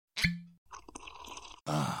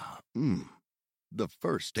The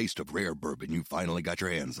first taste of rare bourbon you finally got your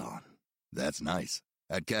hands on. That's nice.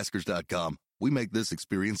 At Caskers.com, we make this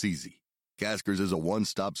experience easy. Caskers is a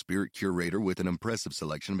one-stop spirit curator with an impressive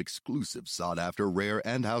selection of exclusive, sought-after, rare,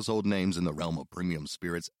 and household names in the realm of premium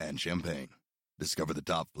spirits and champagne. Discover the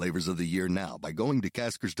top flavors of the year now by going to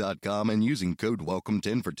Caskers.com and using code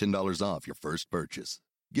WELCOME10 for $10 off your first purchase.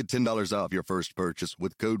 Get $10 off your first purchase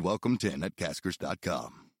with code WELCOME10 at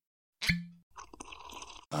Caskers.com.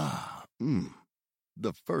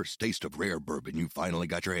 The first taste of rare bourbon you finally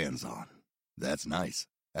got your hands on. That's nice.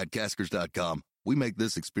 At Caskers.com, we make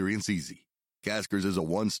this experience easy. Caskers is a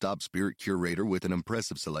one-stop spirit curator with an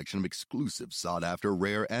impressive selection of exclusive, sought-after,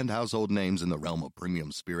 rare, and household names in the realm of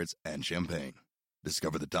premium spirits and champagne.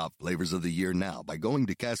 Discover the top flavors of the year now by going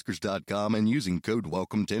to Caskers.com and using code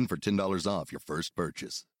WELCOME10 for $10 off your first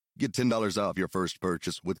purchase. Get $10 off your first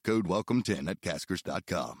purchase with code WELCOME10 at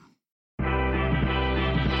Caskers.com.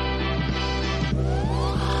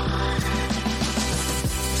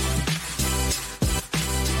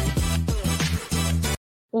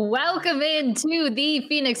 Welcome into the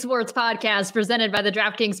Phoenix Sports Podcast presented by the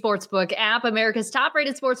DraftKings Sportsbook app, America's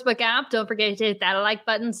top-rated sportsbook app. Don't forget to hit that like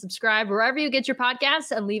button, subscribe wherever you get your podcasts,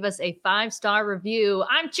 and leave us a 5-star review.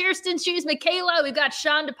 I'm Kirsten Shoes Michaela. We've got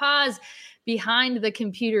Sean DePaz behind the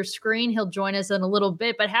computer screen. He'll join us in a little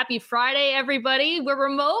bit, but happy Friday, everybody. We're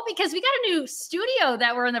remote because we got a new studio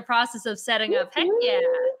that we're in the process of setting up. Heck yeah.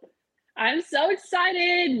 I'm so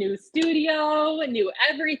excited. New studio, new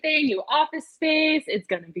everything, new office space. It's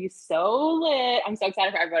going to be so lit. I'm so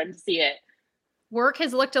excited for everyone to see it. Work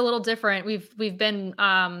has looked a little different. We've been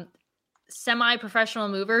semi-professional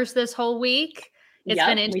movers this whole week. It's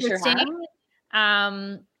been interesting. We sure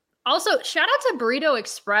have. Also, shout out to Burrito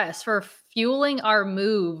Express for fueling our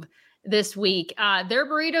move this week. Their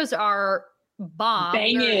burritos are bomb.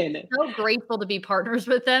 Banging. So grateful to be partners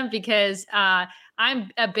with them because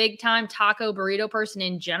I'm a big time taco burrito person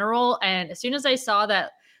in general. And as soon as I saw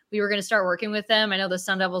that we were going to start working with them, I know the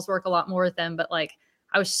Sun Devils work a lot more with them, but like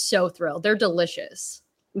I was so thrilled. They're delicious.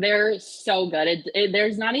 They're so good.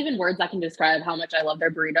 There's not even words that can describe how much I love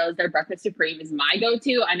their burritos. Their breakfast supreme is my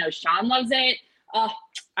go-to. I know Sean loves it.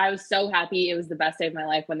 I was so happy. It was the best day of my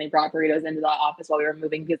life when they brought burritos into the office while we were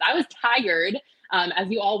moving because I was tired. As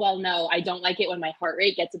you all well know, I don't like it when my heart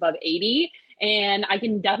rate gets above 80. And I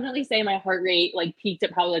can definitely say my heart rate like peaked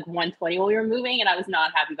at probably like 120 while we were moving, and I was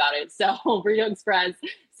not happy about it. So Burrito Express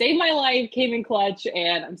saved my life, came in clutch,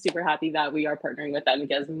 and I'm super happy that we are partnering with them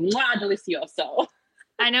because mwah, delicioso.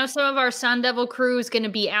 I know some of our Sun Devil crew is going to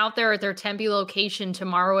be out there at their Tempe location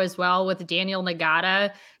tomorrow as well with Daniel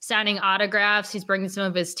Nagata signing autographs. He's bringing some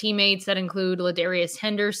of his teammates that include Ladarius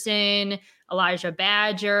Henderson, Elijah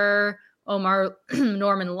Badger, Omar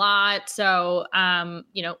Norman Lott. So,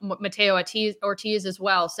 Mateo Ortiz as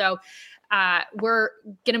well. So we're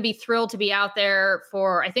going to be thrilled to be out there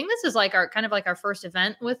for, I think this is like our first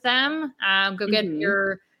event with them. Go get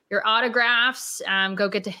your autographs, go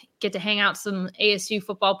get to hang out some ASU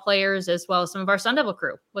football players as well as some of our Sun Devil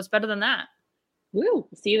crew. What's better than that? Woo!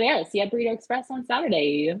 See you there. See you at Burrito Express on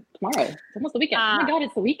Saturday, tomorrow. It's almost the weekend. Oh my God,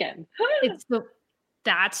 it's the weekend.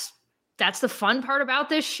 That's the fun part about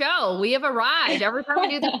this show. We have arrived. Every time we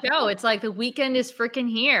do the show, it's like the weekend is freaking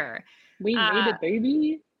here. We made it,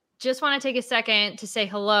 baby. Just want to take a second to say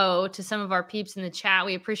hello to some of our peeps in the chat.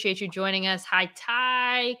 We appreciate you joining us. Hi,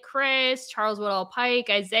 Ty, Chris, Charles Woodall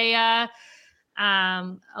Pike, Isaiah,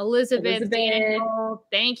 Elizabeth. Daniel.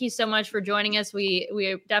 Thank you so much for joining us.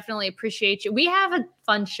 We definitely appreciate you. We have a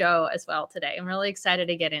fun show as well today. I'm really excited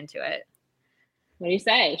to get into it. What do you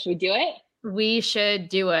say? Should we do it? We should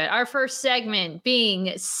do it. Our first segment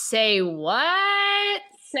being Say What?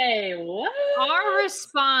 Say what? Our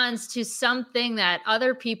response to something that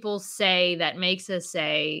other people say that makes us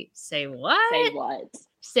say what? Say what?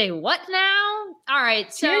 Say what now? All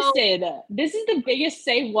right. So Kirsten, this is the biggest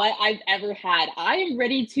say what I've ever had. I am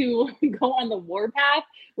ready to go on the warpath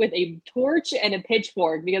with a torch and a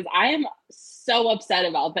pitchfork because I am so upset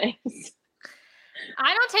about this.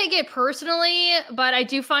 I don't take it personally, but I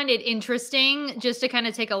do find it interesting just to kind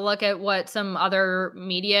of take a look at what some other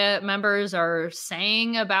media members are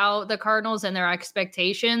saying about the Cardinals and their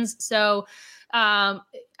expectations. So I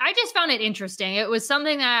just found it interesting. It was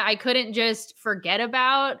something that I couldn't just forget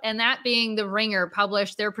about. And that being the Ringer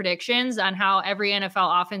published their predictions on how every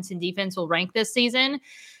NFL offense and defense will rank this season.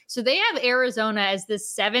 So they have Arizona as the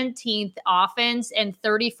 17th offense and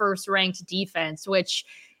 31st ranked defense, which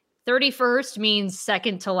 31st means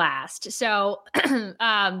second to last. So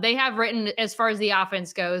they have written, as far as the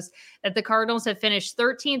offense goes, that the Cardinals have finished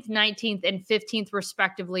 13th, 19th, and 15th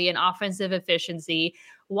respectively in offensive efficiency,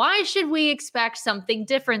 why should we expect something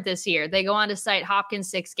different this year? They go on to cite Hopkins'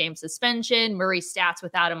 6-game suspension, Murray's stats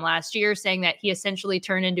without him last year, saying that he essentially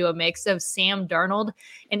turned into a mix of Sam Darnold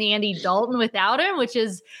and Andy Dalton without him, which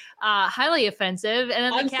is highly offensive. And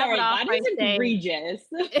then I'm sorry, that is egregious.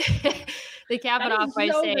 They cap it off by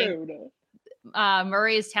saying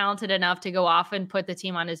Murray is talented enough to go off and put the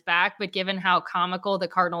team on his back, but given how comical the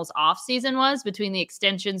Cardinals offseason was between the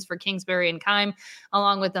extensions for Kingsbury and Keim,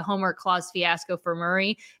 along with the homework clause fiasco for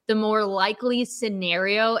Murray, the more likely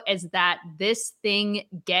scenario is that this thing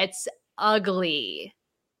gets ugly.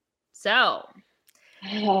 So...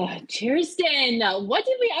 Oh, Kirsten, what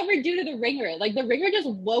did we ever do to the Ringer? Like, the Ringer just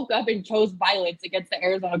woke up and chose violence against the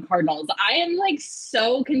Arizona Cardinals. I am like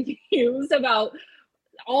so confused about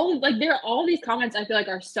there are all these comments I feel like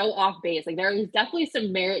are so off base. Like, there is definitely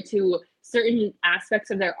some merit to certain aspects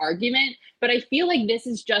of their argument, but I feel like this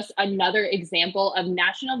is just another example of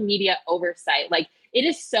national media oversight. Like, it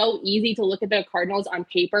is so easy to look at the Cardinals on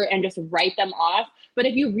paper and just write them off. But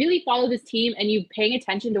if you really follow this team and you're paying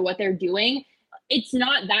attention to what they're doing, it's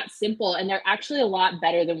not that simple, and they're actually a lot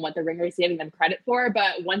better than what the Ringer is giving them credit for.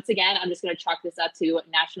 But once again, I'm just going to chalk this up to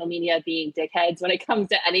national media being dickheads when it comes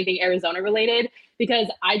to anything Arizona related,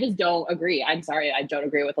 because I just don't agree. I'm sorry, I don't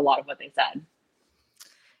agree with a lot of what they said.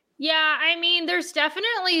 Yeah, I mean, there's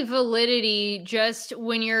definitely validity just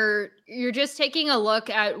when you're just taking a look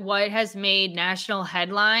at what has made national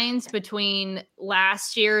headlines between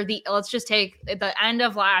last year. Let's just take the end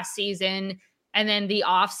of last season and then the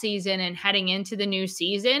off season and heading into the new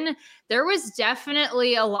season. There was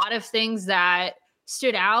definitely a lot of things that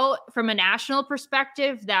stood out from a national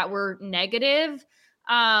perspective that were negative. If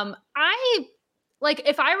I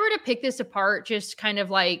were to pick this apart, just kind of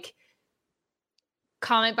like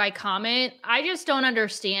comment by comment, I just don't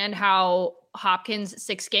understand how Hopkins'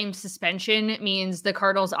 6-game suspension means the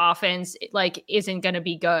Cardinals offense isn't going to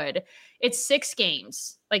be good. It's 6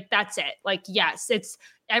 games. That's it. Yes, it's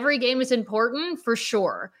every game is important for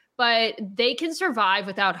sure, but they can survive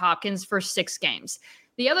without Hopkins for 6 games.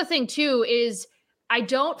 The other thing too is I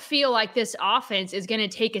don't feel like this offense is going to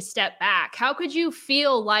take a step back. How could you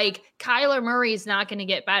feel like Kyler Murray is not going to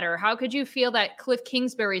get better? How could you feel that Cliff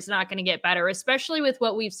Kingsbury is not going to get better, especially with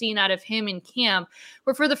what we've seen out of him in camp,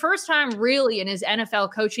 where for the first time really in his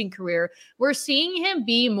NFL coaching career, we're seeing him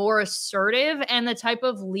be more assertive and the type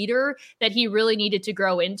of leader that he really needed to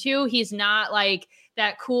grow into. He's not like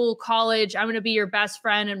that cool college, I'm going to be your best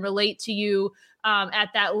friend and relate to you at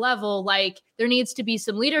that level. There needs to be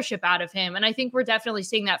some leadership out of him. And I think we're definitely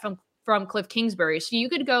seeing that from Cliff Kingsbury. So you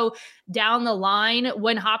could go down the line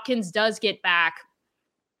when Hopkins does get back,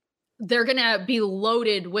 they're going to be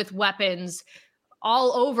loaded with weapons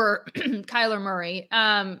all over Kyler Murray.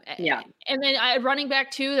 Yeah. And then running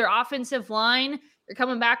back too, their offensive line, they're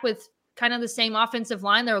coming back with kind of the same offensive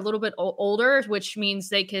line. They're a little bit older, which means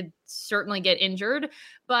they could certainly get injured,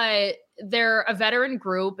 but they're a veteran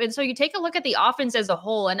group. And so you take a look at the offense as a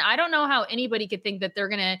whole, and I don't know how anybody could think that they're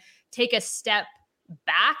going to take a step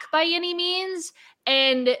back by any means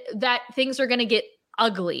and that things are going to get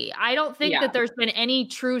ugly. I don't think that there's been any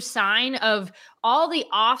true sign of all the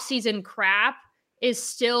offseason crap is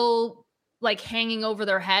still hanging over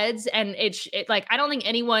their heads. And I don't think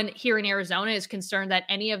anyone here in Arizona is concerned that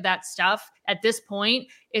any of that stuff at this point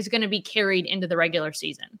is going to be carried into the regular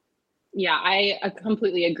season. Yeah, I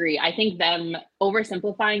completely agree. I think them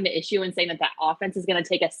oversimplifying the issue and saying that offense is going to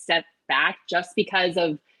take a step back just because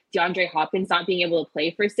of DeAndre Hopkins not being able to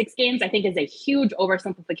play for 6 games, I think is a huge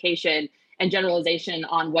oversimplification and generalization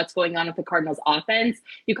on what's going on with the Cardinals offense.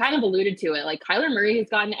 You kind of alluded to it. Kyler Murray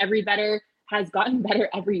has gotten better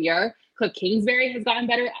every year. Cliff Kingsbury has gotten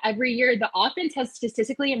better every year. The offense has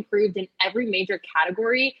statistically improved in every major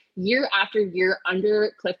category year after year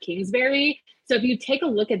under Cliff Kingsbury. So if you take a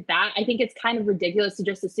look at that, I think it's kind of ridiculous to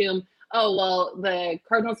just assume, oh, well, the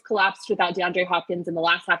Cardinals collapsed without DeAndre Hopkins in the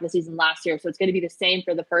last half of the season last year, so it's going to be the same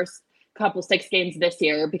for the first 6 games this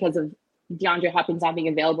year because of DeAndre Hopkins not being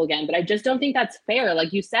available again. But I just don't think that's fair.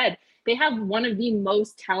 Like you said, they have one of the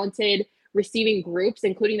most talented receiving groups,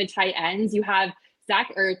 including the tight ends. You have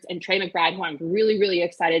Zach Ertz and Trey McBride, who I'm really, really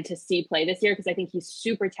excited to see play this year because I think he's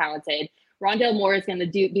super talented. Rondale Moore is going to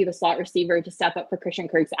be the slot receiver to step up for Christian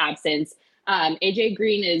Kirk's absence. AJ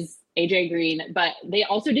Green is AJ Green, but they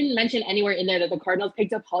also didn't mention anywhere in there that the Cardinals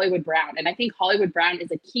picked up Hollywood Brown. And I think Hollywood Brown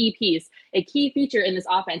is a key piece, a key feature in this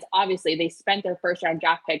offense. Obviously, they spent their first-round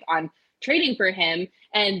draft pick on trading for him,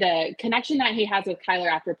 and the connection that he has with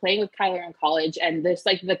Kyler after playing with Kyler in college, and this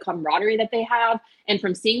the camaraderie that they have, and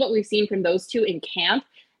from seeing what we've seen from those two in camp,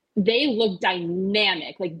 they look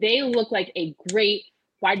dynamic. They look like a great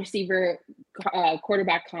wide receiver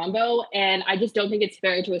quarterback combo. And I just don't think it's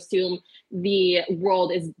fair to assume the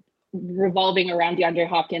world is revolving around DeAndre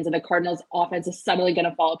Hopkins and the Cardinals offense is suddenly going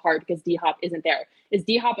to fall apart because D-Hop isn't there. Is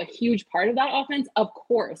D-Hop a huge part of that offense? Of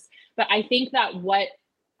course. But I think that what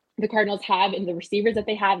the Cardinals have and the receivers that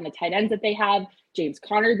they have and the tight ends that they have, James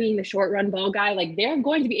Conner being the short run ball guy, like they're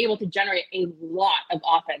going to be able to generate a lot of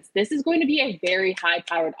offense. This is going to be a very high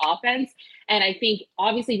powered offense. And I think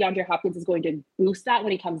obviously DeAndre Hopkins is going to boost that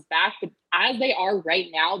when he comes back. But as they are right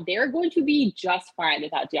now, they're going to be just fine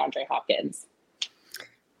without DeAndre Hopkins.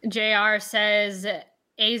 JR says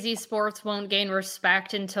AZ Sports won't gain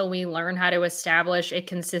respect until we learn how to establish a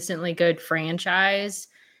consistently good franchise.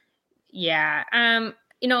 Yeah.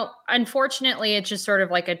 Unfortunately, it's just sort of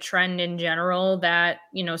like a trend in general that,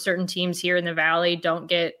 certain teams here in the Valley don't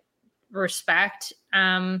get respect.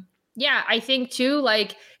 I think too,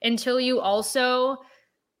 like until you also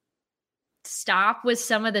stop with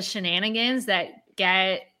some of the shenanigans that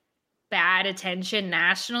get bad attention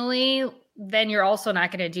nationally, then you're also not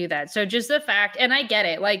going to do that. So just the fact, and I get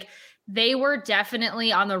it, like they were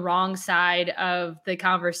definitely on the wrong side of the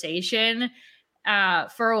conversation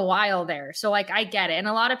for a while there. So like, I get it. And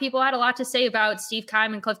a lot of people had a lot to say about Steve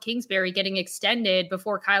Keim and Cliff Kingsbury getting extended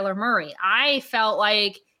before Kyler Murray. I felt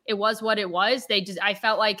like it was what it was. I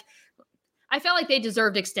felt like they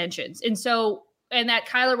deserved extensions. And that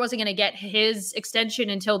Kyler wasn't going to get his extension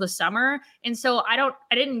until the summer. And so I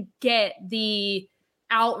didn't get the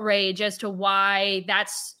outrage as to why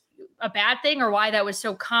that's a bad thing or why that was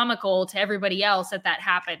so comical to everybody else that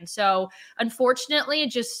happened. So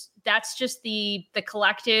unfortunately, that's just the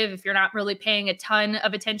collective. If you're not really paying a ton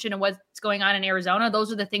of attention to what's going on in Arizona,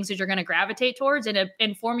 those are the things that you're going to gravitate towards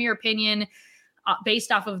and form your opinion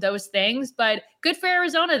based off of those things. But good for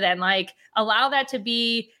Arizona then, like allow that to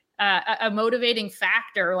be a motivating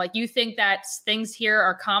factor. Like you think that things here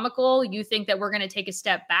are comical. You think that we're going to take a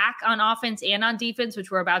step back on offense and on defense,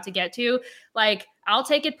 which we're about to get to. Like I'll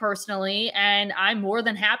take it personally and I'm more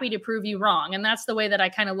than happy to prove you wrong. And that's the way that I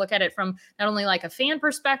kind of look at it from not only like a fan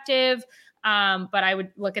perspective, but I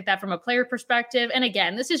would look at that from a player perspective. And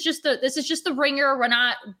again, this is just the Ringer. We're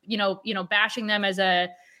not, bashing them as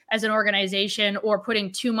an organization or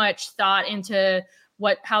putting too much thought into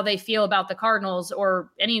how they feel about the Cardinals or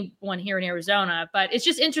anyone here in Arizona. But it's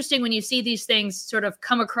just interesting when you see these things sort of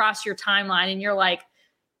come across your timeline and you're like,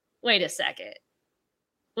 wait a second.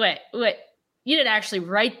 Wait, you didn't actually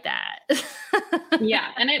write that. Yeah.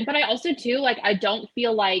 But I also too, like, I don't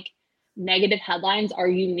feel like negative headlines are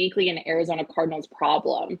uniquely an Arizona Cardinals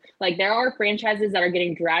problem. Like there are franchises that are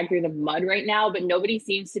getting dragged through the mud right now, but nobody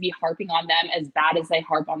seems to be harping on them as bad as they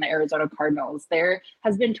harp on the Arizona Cardinals. There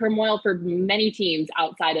has been turmoil for many teams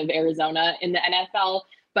outside of Arizona in the NFL,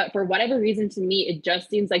 but for whatever reason, to me, it just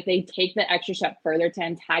seems like they take the extra step further to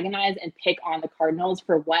antagonize and pick on the Cardinals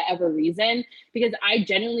for whatever reason, because I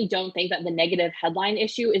genuinely don't think that the negative headline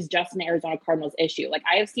issue is just an Arizona Cardinals issue. Like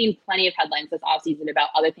I have seen plenty of headlines this offseason about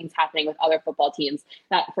other things happening with other football teams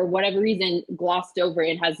that for whatever reason glossed over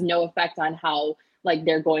and has no effect on how like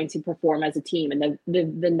they're going to perform as a team in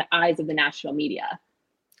the eyes of the national media.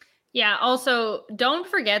 Yeah. Also, don't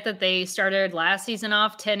forget that they started last season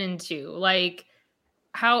off 10-2. Like,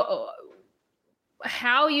 how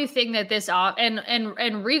you think that this off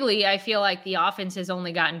and really I feel like the offense has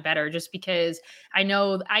only gotten better just because I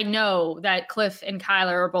know that Cliff and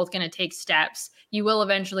Kyler are both going to take steps. You will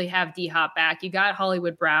eventually have D-Hop back. You got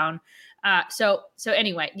Hollywood Brown. So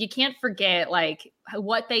anyway, you can't forget like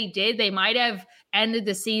what they did. They might have ended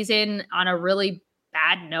the season on a really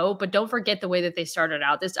bad note, but don't forget the way that they started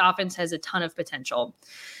out. This offense has a ton of potential.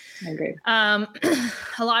 I agree.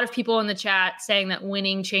 A lot of people in the chat saying that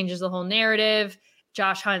winning changes the whole narrative.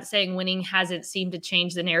 Josh Hunt saying winning hasn't seemed to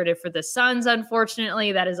change the narrative for the Suns.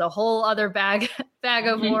 Unfortunately, that is a whole other bag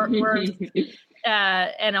of words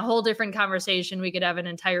and a whole different conversation. We could have an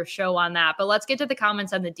entire show on that, but let's get to the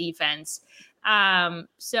comments on the defense.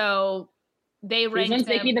 So they ranked them,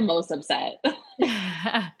 make me the most upset.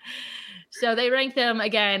 So they ranked them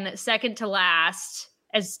again, second to last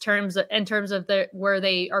in terms of where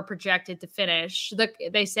they are projected to finish.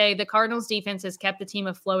 They say the Cardinals defense has kept the team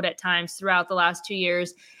afloat at times throughout the last 2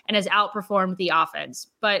 years and has outperformed the offense.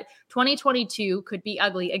 But 2022 could be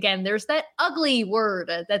ugly. Again, there's that ugly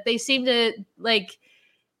word that they seem to like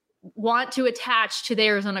want to attach to the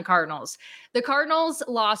Arizona Cardinals. The Cardinals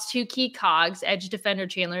lost two key cogs, edge defender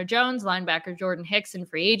Chandler Jones, linebacker Jordan Hicks in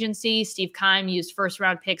free agency. Steve Keim used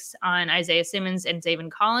first-round picks on Isaiah Simmons and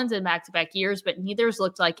Zaven Collins in back-to-back years, but neither has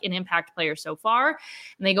looked like an impact player so far.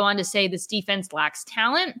 And they go on to say this defense lacks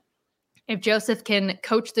talent. If Joseph can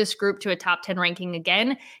coach this group to a top 10 ranking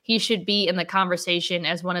again, he should be in the conversation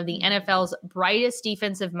as one of the NFL's brightest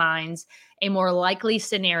defensive minds. A more likely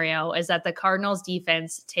scenario is that the Cardinals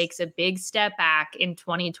defense takes a big step back in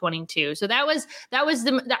 2022. So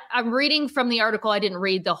I'm reading from the article. I didn't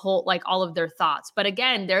read the whole, like all of their thoughts, but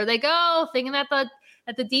again, there they go, thinking that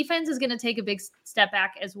the defense is going to take a big step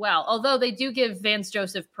back as well. Although they do give Vance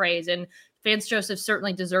Joseph praise, and Vance Joseph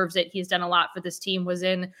certainly deserves it. He's done a lot for this team, was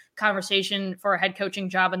in conversation for a head coaching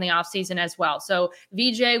job in the offseason as well. So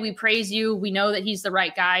VJ, we praise you. We know that he's the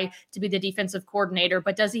right guy to be the defensive coordinator,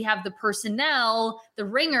 but does he have the personnel? The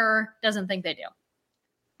ringer doesn't think they do.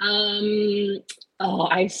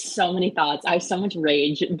 I have so many thoughts. I have so much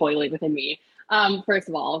rage boiling within me. First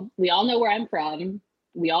of all, we all know where I'm from.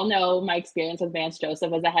 We all know my experience with Vance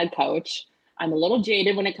Joseph as a head coach. I'm a little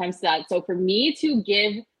jaded when it comes to that. So for me to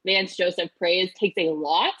give Vance Joseph praise takes a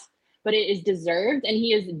lot, but it is deserved. And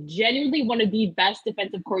he is genuinely one of the best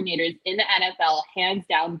defensive coordinators in the NFL, hands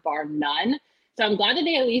down, bar none. So I'm glad that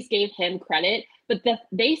they at least gave him credit. But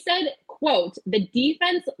they said, quote, the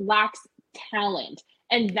defense lacks talent.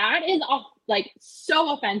 And that is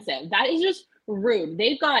so offensive. That is just rude.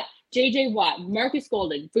 They've got JJ Watt, Marcus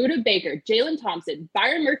Golden, Budda Baker, Jalen Thompson,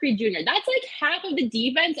 Byron Murphy Jr. That's like half of the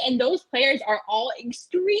defense, and those players are all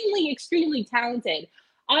extremely, extremely talented.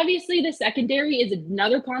 Obviously, the secondary is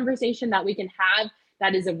another conversation that we can have.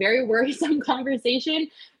 That is a very worrisome conversation.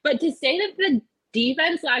 But to say that the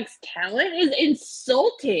defense lacks talent is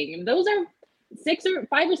insulting. Those are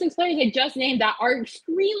 5 or 6 players I just named that are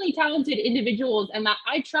extremely talented individuals and that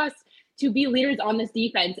I trust to be leaders on this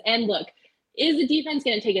defense. And look, is the defense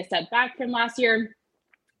going to take a step back from last year?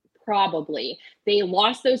 Probably. They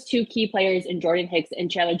lost those 2 key players in Jordan Hicks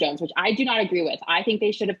and Chandler Jones, which I do not agree with. I think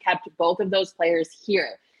they should have kept both of those players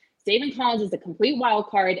here. Zaven Collins is a complete wild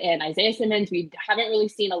card, and Isaiah Simmons, we haven't really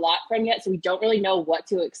seen a lot from yet, so we don't really know what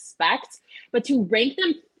to expect. But to rank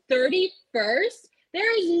them 31st,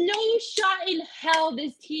 there is no shot in hell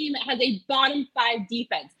this team has a bottom 5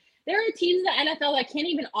 defense. There are teams in the NFL that can't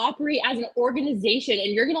even operate as an organization,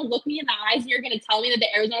 and you're going to look me in the eyes and you're going to tell me that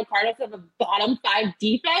the Arizona Cardinals have a bottom 5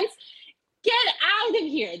 defense? Get out of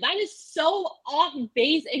here. That is so off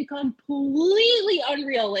base and completely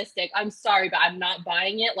unrealistic. I'm sorry, but I'm not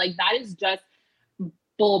buying it. Like, that is just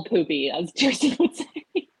bull poopy, as Kirsten would say.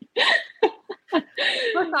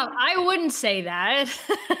 First off, I wouldn't say that.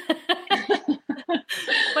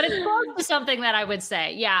 But it's close to something that I would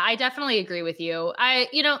say. Yeah, I definitely agree with you.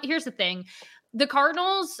 Here's the thing. The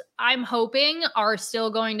Cardinals, I'm hoping, are still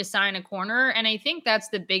going to sign a corner. And I think that's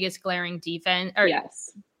the biggest glaring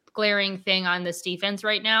glaring thing on this defense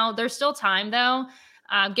right now. There's still time, though.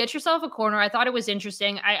 Get yourself a corner. I thought it was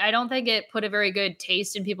interesting. I don't think it put a very good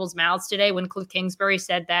taste in people's mouths today when Cliff Kingsbury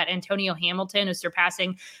said that Antonio Hamilton is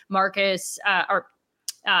surpassing Marco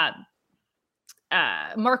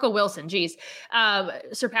Wilson,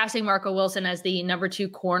 surpassing Marco Wilson as the number 2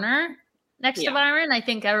 corner next to Byron. I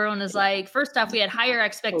think everyone is like, first off, we had higher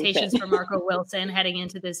expectations for Marco Wilson heading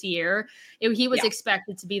into this year. He was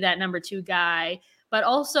expected to be that number 2 guy, but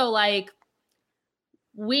also like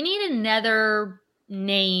we need another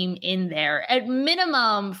name in there at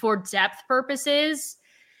minimum for depth purposes.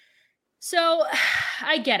 So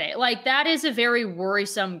I get it. Like, that is a very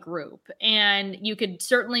worrisome group, and you could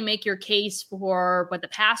certainly make your case for what the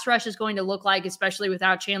pass rush is going to look like, especially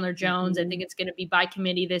without Chandler Jones. I think it's going to be by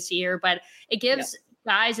committee this year, but it gives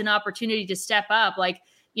guys an opportunity to step up. Like,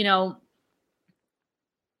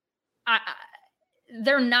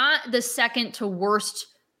 they're not the second to worst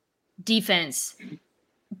defense,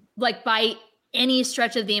 like by any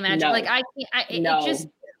stretch of the imagination. Like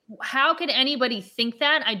how could anybody think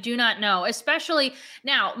that? I do not know. Especially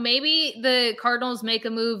now, maybe the Cardinals make a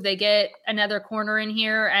move, they get another corner in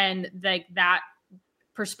here, and like that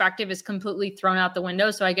perspective is completely thrown out the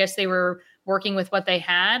window. So I guess they were working with what they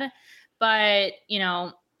had. But,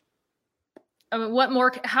 what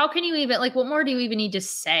more? How can you even what more do you even need to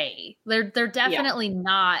say? They're definitely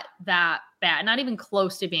not that bad, not even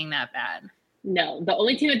close to being that bad. No, the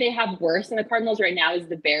only team that they have worse than the Cardinals right now is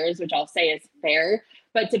the Bears, which I'll say is fair.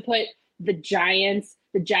 But to put the Giants,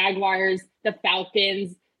 the Jaguars, the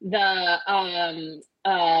Falcons, the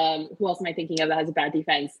who else am I thinking of that has a bad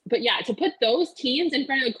defense? But to put those teams in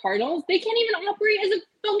front of the Cardinals, they can't even operate as a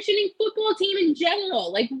functioning football team in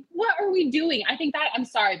general. Like, what are we doing? I think I'm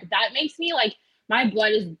sorry, but that makes me like my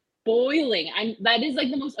blood is boiling. That is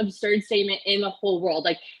like the most absurd statement in the whole world.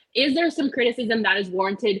 Like, is there some criticism that is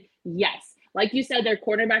warranted? Yes. Like you said, their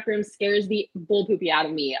quarterback room scares the bull poopy out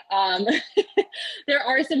of me. There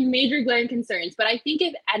are some major glaring concerns, but I think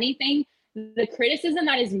if anything, The criticism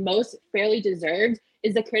that is most fairly deserved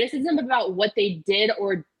is the criticism about what they did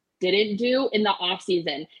or didn't do in the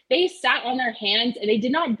offseason. They sat on their hands and they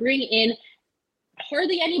did not bring in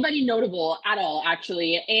hardly anybody notable at all,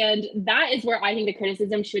 actually. And that is where I think the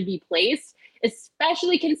criticism should be placed,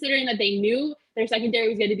 especially considering that they knew their secondary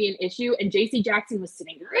was going to be an issue and JC Jackson was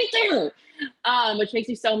sitting right there, which makes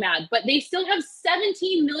me so mad. But they still have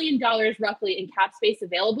 $17 million roughly in cap space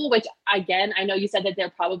available, which, again, I know you said that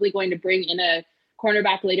they're probably going to bring in a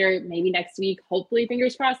cornerback later, maybe next week. Hopefully,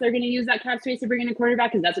 fingers crossed, they're going to use that cap space to bring in a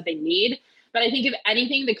quarterback because that's what they need. But I think if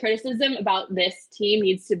anything, the criticism about this team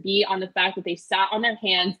needs to be on the fact that they sat on their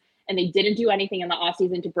hands and they didn't do anything in the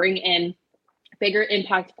offseason to bring in bigger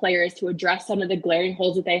impact players to address some of the glaring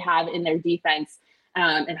holes that they have in their defense.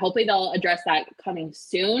 And hopefully they'll address that coming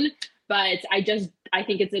soon. But I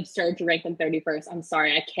think it's absurd to rank them 31st. I'm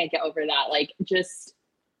sorry. I can't get over that. Like, just,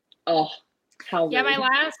 how rude. Yeah, my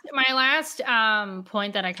last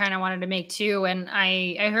point that I kind of wanted to make too, and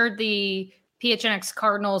I heard the PHNX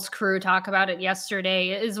Cardinals crew talk about it yesterday,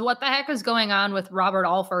 is what the heck is going on with Robert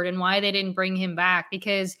Alford and why they didn't bring him back,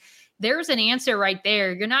 because there's an answer right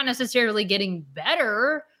there. You're not necessarily getting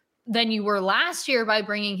better than you were last year by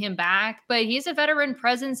bringing him back, but he's a veteran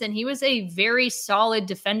presence and he was a very solid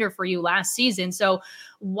defender for you last season. So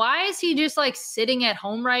why is he just like sitting at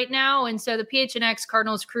home right now? And so the PHNX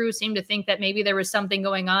Cardinals crew seemed to think that maybe there was something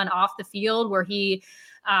going on off the field where he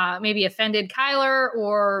maybe offended Kyler,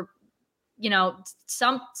 or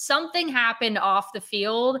something happened off the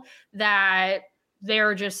field that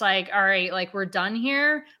they're just like, all right, like we're done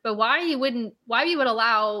here. But why you would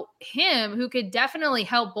allow him, who could definitely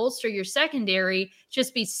help bolster your secondary,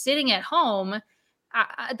 just be sitting at home?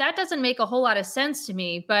 That doesn't make a whole lot of sense to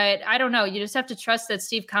me. But I don't know. You just have to trust that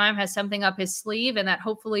Steve Keim has something up his sleeve, and that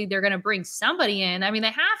hopefully they're going to bring somebody in. I mean,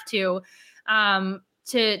 they have to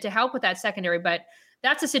help with that secondary, but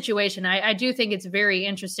that's a situation. I do think it's very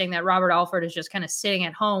interesting that Robert Alford is just kind of sitting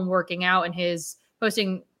at home working out and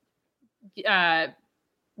posting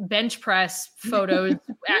bench press photos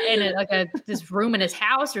in this room in his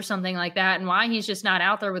house or something like that, and why he's just not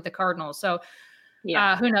out there with the Cardinals. So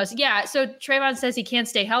who knows? Yeah. So Trayvon says he can't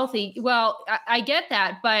stay healthy. Well, I get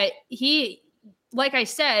that, but like I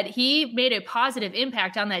said, he made a positive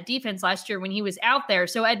impact on that defense last year when he was out there.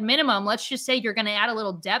 So at minimum, let's just say you're going to add a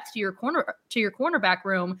little depth to your cornerback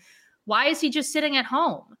room. Why is he just sitting at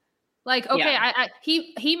home? Like, okay, yeah.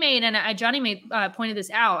 He made, and Johnny pointed this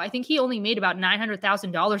out, I think he only made about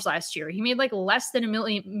 $900,000 last year. He made like less than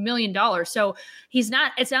 $1 million. So it's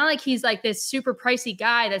not like he's like this super pricey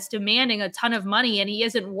guy that's demanding a ton of money and he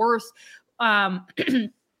isn't worth,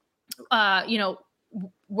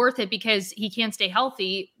 worth it because he can't stay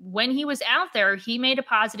healthy. When he was out there, he made a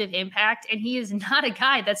positive impact, and he is not a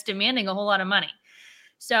guy that's demanding a whole lot of money.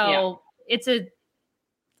 So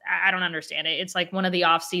I don't understand it. It's like one of the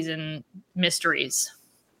off-season mysteries.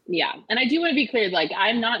 Yeah. And I do want to be clear, like,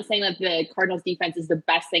 I'm not saying that the Cardinals defense is the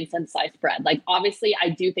best thing since sliced bread. Like, obviously, I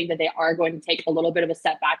do think that they are going to take a little bit of a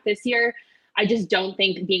step back this year. I just don't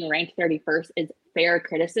think being ranked 31st is fair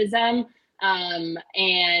criticism.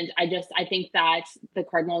 And I think that the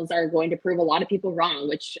Cardinals are going to prove a lot of people wrong,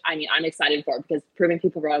 which, I mean, I'm excited for, because proving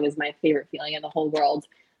people wrong is my favorite feeling in the whole world.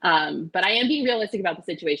 But I am being realistic about the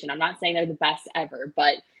situation. I'm not saying they're the best ever,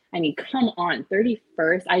 but I mean, come on,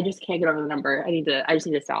 31st. I just can't get over the number. I just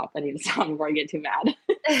need to stop. I need to stop before I get too mad.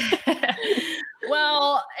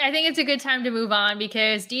 Well, I think it's a good time to move on,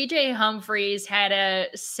 because DJ Humphries had a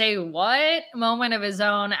say what moment of his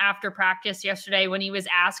own after practice yesterday when he was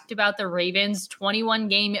asked about the Ravens'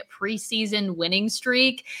 21-game preseason winning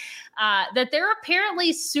streak that they're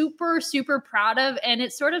apparently super, super proud of, and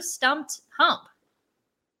it sort of stumped Hump.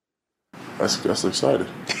 That's exciting.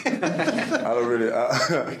 I don't really.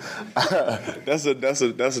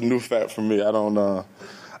 That's a new fact for me. I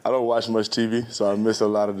don't watch much TV, so I miss a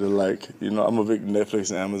lot of the, like, I'm a big Netflix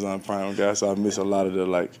and Amazon Prime guy, so I miss a lot of the,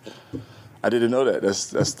 like. I didn't know that.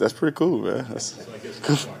 That's pretty cool, man.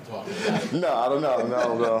 No, I don't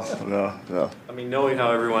know. No. I mean, knowing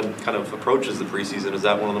how everyone kind of approaches the preseason, is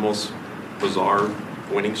that one of the most bizarre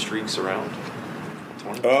winning streaks around?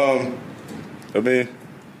 I mean,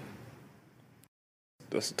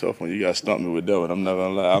 that's a tough one. You got to stump me with that one. I'm not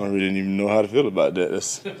gonna lie. I don't really even know how to feel about that.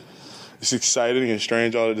 It's exciting and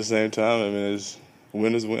strange all at the same time. I mean,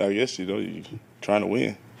 winners win. I guess you're trying to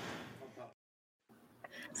win.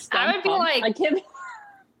 I would be like,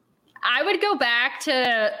 I would go back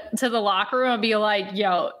to the locker room and be like,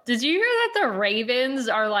 yo, did you hear that the Ravens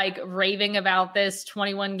are like raving about this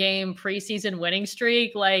 21-game preseason winning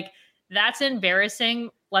streak? Like, that's embarrassing.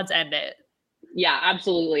 Let's end it. Yeah,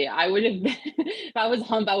 absolutely. I would have been, if I was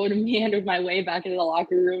Hump, I would have meandered my way back into the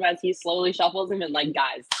locker room as he slowly shuffles him and like,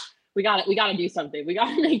 guys, we got to do something. We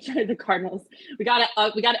got to make sure the Cardinals, we got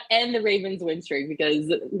to end the Ravens win streak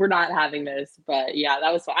because we're not having this. But yeah,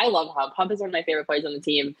 that was fun. I love Hump. Hump is one of my favorite players on the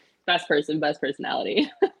team. Best person, best personality.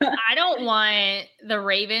 I don't want the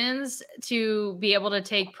Ravens to be able to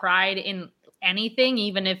take pride in anything,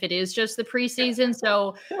 even if it is just the preseason.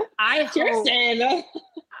 So I hope.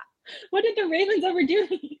 What did the Ravens ever do?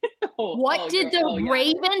 What did the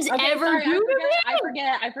Ravens ever do?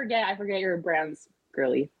 I forget you're a Browns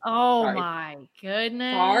girly. Oh sorry. My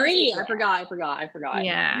goodness. Sorry. I forgot.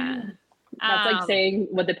 Yeah. That's like saying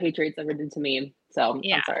what the Patriots ever did to me. So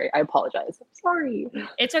yeah. I'm sorry. I apologize. I'm sorry.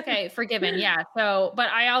 It's okay. Forgiven. Yeah. So, but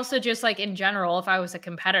I also just like in general, if I was a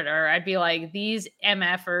competitor, I'd be like, these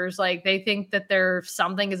MFers, like they think that they're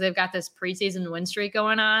something because they've got this preseason win streak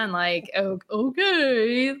going on. Like,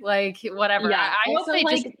 okay, like whatever. Yeah, I hope they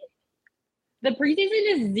like, just. The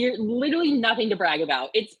preseason is literally nothing to brag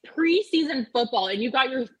about. It's preseason football, and you've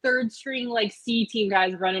got your third string like C team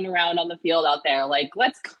guys running around on the field out there. Like,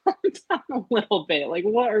 let's calm down a little bit. Like,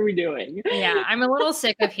 what are we doing? Yeah, I'm a little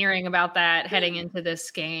sick of hearing about that heading into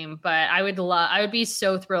this game, but I would be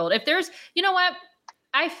so thrilled if there's. You know what?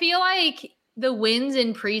 I feel like the wins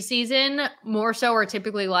in preseason more so are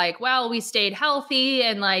typically like, well, we stayed healthy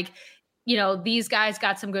and like, you know, these guys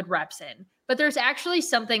got some good reps in. But there's actually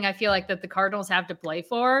something I feel like that the Cardinals have to play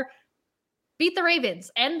for. Beat the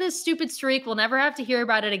Ravens. End this stupid streak. We'll never have to hear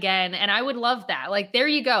about it again. And I would love that. Like, there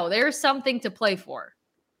you go. There's something to play for.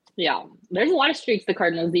 Yeah. There's a lot of streaks the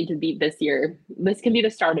Cardinals need to beat this year. This can be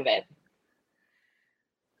the start of it.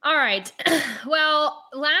 All right. Well,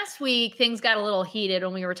 last week, things got a little heated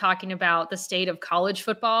when we were talking about the state of college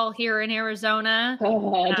football here in Arizona.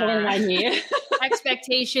 Oh, don't remind me.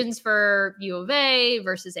 Expectations for U of A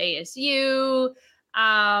versus ASU.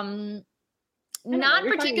 Not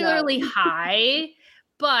particularly high,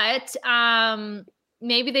 but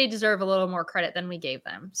maybe they deserve a little more credit than we gave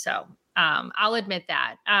them. So I'll admit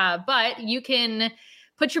that. But you can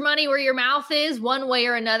put your money where your mouth is one way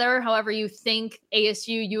or another, however you think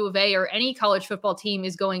ASU, U of A, or any college football team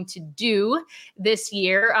is going to do this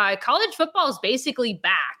year. College football is basically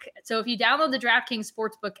back. So if you download the DraftKings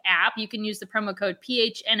Sportsbook app, you can use the promo code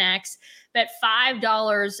PHNX, bet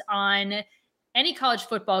 $5 on any college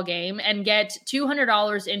football game and get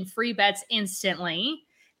 $200 in free bets instantly.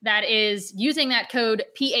 That is using that code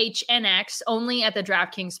PHNX only at the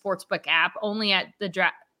DraftKings Sportsbook app, only at the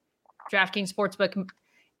DraftKings Sportsbook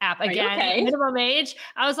app. Again, okay? Minimum age.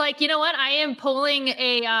 I was like, you know what? I am pulling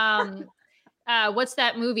a what's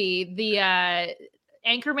that movie? The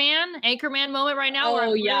Anchorman moment right now.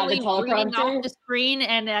 Oh yeah, the teleprompter off the screen,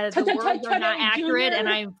 and the words are not accurate, and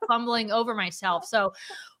I'm fumbling over myself. So,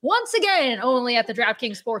 once again, only at the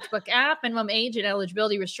DraftKings Sportsbook app. Minimum age and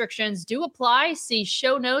eligibility restrictions do apply. See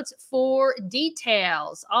show notes for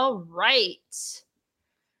details. All right.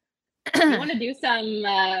 You want to do some?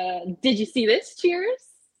 Did you see this? Cheers.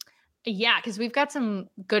 Yeah, because we've got some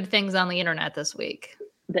good things on the internet this week.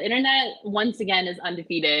 The internet, once again, is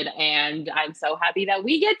undefeated, and I'm so happy that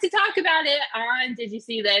we get to talk about it on Did You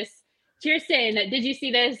See This? Kirsten, did you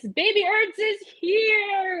see this? Baby Ertz is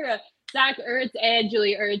here! Zach Ertz and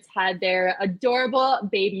Julie Ertz had their adorable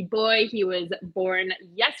baby boy. He was born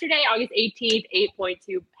yesterday, August 18th,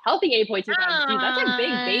 8.2, healthy 8.2 pounds. Dude, that's a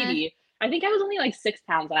big baby. I think I was only like 6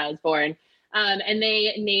 pounds when I was born. And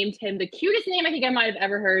they named him the cutest name I think I might have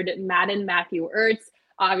ever heard, Madden Matthew Ertz,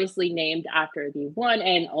 obviously named after the one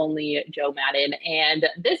and only Joe Madden. And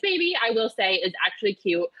this baby, I will say, is actually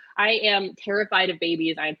cute. I am terrified of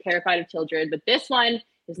babies. I am terrified of children, but this one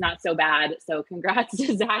is not so bad. So congrats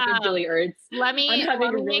to Zach and Julie Ertz. Let me make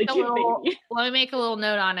a little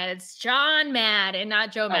note on it. It's John Madden,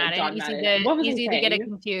 not Joe Madden. Easy to get it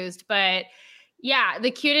confused, but yeah, the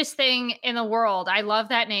cutest thing in the world. I love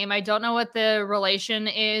that name. I don't know what the relation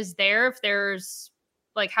is there, if there's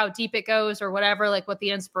like how deep it goes or whatever, like what the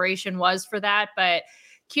inspiration was for that, but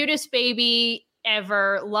cutest baby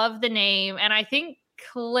ever. Love the name. And I think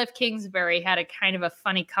Cliff Kingsbury had a kind of a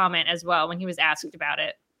funny comment as well when he was asked about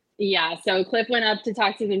it. Yeah, so Cliff went up to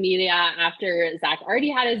talk to the media after Zach already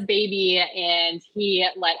had his baby, and he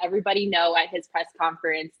let everybody know at his press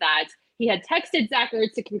conference that he had texted Zach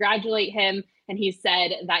Ertz to congratulate him, and he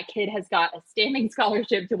said that kid has got a standing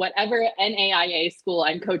scholarship to whatever NAIA school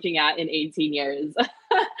I'm coaching at in 18 years.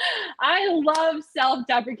 I love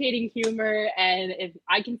self-deprecating humor, and if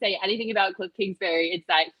I can say anything about Cliff Kingsbury, it's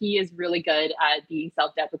that he is really good at being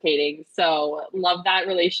self-deprecating. So love that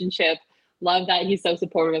relationship. love that he's so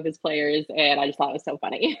supportive of his players, and I just thought it was so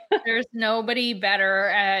funny. There's nobody better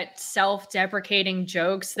at self-deprecating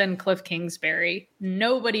jokes than Cliff Kingsbury.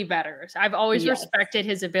 Nobody better. I've always respected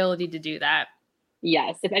his ability to do that.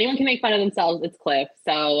 Yes, if anyone can make fun of themselves, it's Cliff.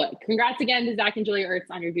 So congrats again to Zach and Julia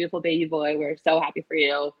Ertz on your beautiful baby boy. We're so happy for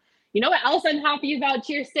you. You know what else I'm happy about,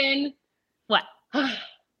 Kirsten? What?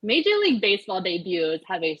 Major League Baseball debuts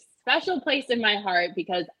have a special place in my heart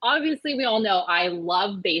because obviously we all know I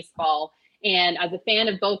love baseball. And as a fan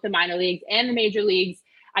of both the minor leagues and the major leagues,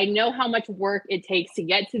 I know how much work it takes to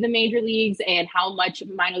get to the major leagues and how much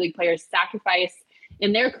minor league players sacrifice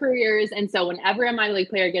in their careers. And so whenever a minor league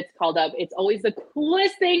player gets called up, it's always the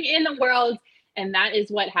coolest thing in the world. And that is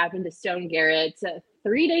what happened to Stone Garrett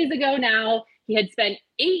 3 days ago now. He had spent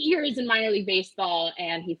 8 years in minor league baseball,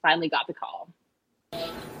 and he finally got the call.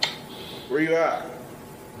 Where you at?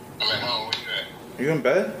 I'm at home. Where you at? Are you in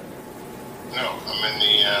bed? No, I'm in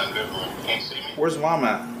the living room. Can't see me? Where's mom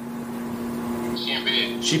at? She in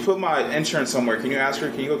bed. She put my insurance somewhere. Can you ask her?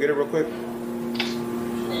 Can you go get it real quick?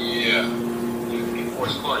 Yeah.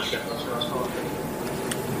 Where's the car? You got the insurance card?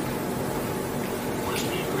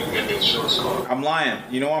 We got the insurance card. I'm lying.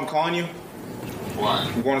 You know why I'm calling you? Why?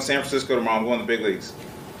 I'm going to San Francisco tomorrow. I'm going to the big leagues.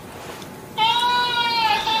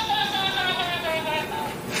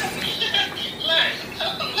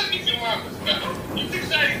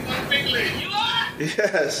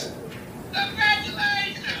 Yes.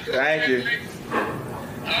 Congratulations. Thank you.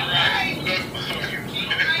 All right.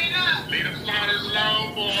 Leave the sliders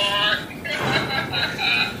alone, boy.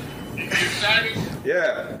 You excited?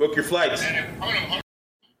 Yeah. Book your flights. Hold on.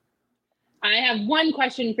 I have one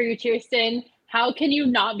question for you, Kirsten. How can you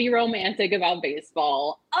not be romantic about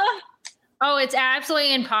baseball? Oh, it's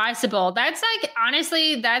absolutely impossible. That's like,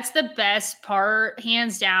 honestly, that's the best part,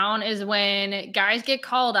 hands down, is when guys get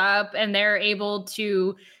called up and they're able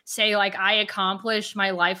to say, like, I accomplished my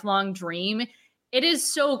lifelong dream. It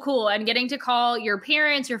is so cool. And getting to call your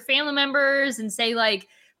parents, your family members, and say, like,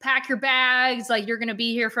 pack your bags, like, you're going to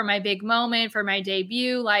be here for my big moment, for my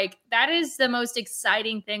debut. Like, that is the most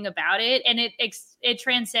exciting thing about it. And it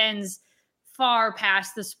transcends far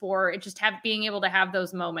past the sport. It just being able to have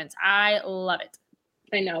those moments. I love it.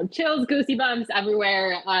 I know. Chills, goosey bumps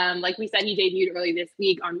everywhere. Like we said, he debuted early this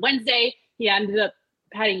week on Wednesday. He ended up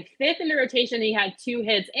batting fifth in the rotation. He had 2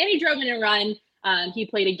 hits and he drove in a run. He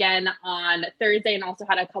played again on Thursday and also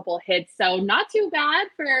had a couple hits. So not too bad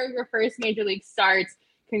for your first major league start.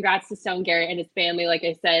 Congrats to Stone Garrett and his family. Like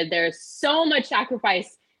I said, there's so much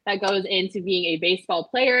sacrifice that goes into being a baseball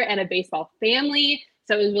player and a baseball family.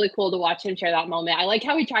 So it was really cool to watch him share that moment. I like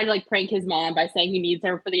how he tried to like prank his mom by saying he needs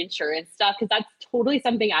her for the insurance stuff, because that's totally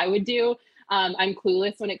something I would do. I'm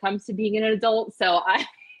clueless when it comes to being an adult. So I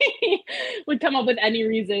would come up with any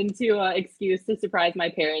reason to excuse to surprise my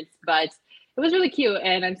parents. But it was really cute,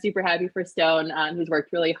 and I'm super happy for Stone, who's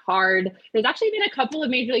worked really hard. There's actually been a couple of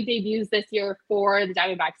major league debuts this year for the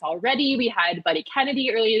Diamondbacks already. We had Buddy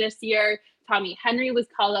Kennedy earlier this year. Tommy Henry was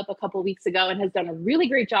called up a couple weeks ago and has done a really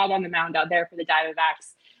great job on the mound out there for the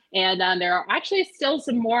Diamondbacks. And there are actually still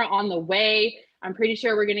some more on the way. I'm pretty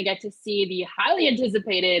sure we're going to get to see the highly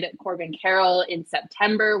anticipated Corbin Carroll in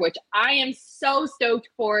September, which I am so stoked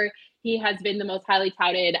for. He has been the most highly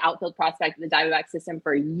touted outfield prospect in the Diamondback system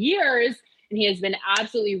for years, and he has been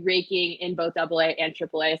absolutely raking in both AA and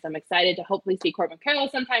AAA. So I'm excited to hopefully see Corbin Carroll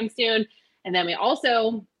sometime soon. And then we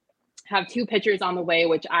also have 2 pitchers on the way,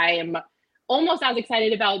 which I am almost as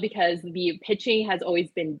excited about, because the pitching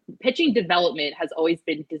development has always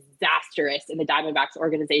been disastrous in the Diamondbacks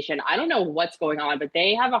organization. I don't know what's going on, but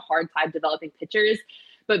they have a hard time developing pitchers.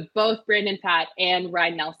 But both Brandon Pfaadt and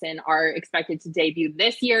Ryan Nelson are expected to debut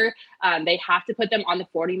this year. They have to put them on the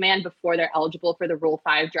 40-man before they're eligible for the Rule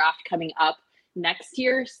 5 draft coming up next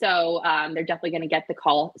year. So they're definitely going to get the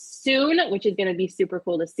call soon, which is going to be super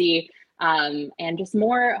cool to see. And just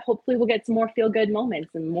more, hopefully we'll get some more feel-good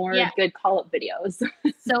moments and more good call-up videos.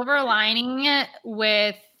 Silver lining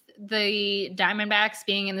with the Diamondbacks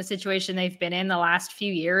being in the situation they've been in the last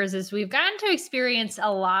few years is we've gotten to experience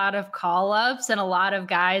a lot of call-ups and a lot of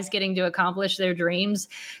guys getting to accomplish their dreams.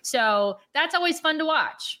 So that's always fun to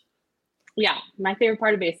watch. Yeah, my favorite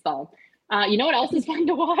part of baseball. You know what else is fun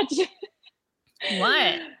to watch?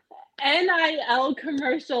 What? NIL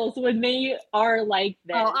commercials when they are like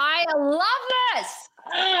this. Oh, I love this.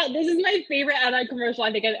 This is my favorite NIL commercial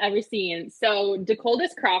I think I've ever seen. So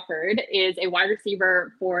DeColdis Crawford is a wide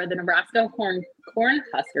receiver for the Nebraska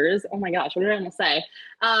Cornhuskers. Oh my gosh, what did I want to say?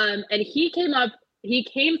 And he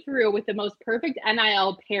came through with the most perfect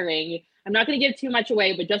NIL pairing. I'm not going to give too much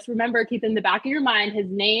away, but just remember, keep in the back of your mind, his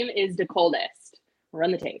name is DeColdis.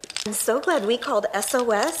 Run the tape. I'm so glad we called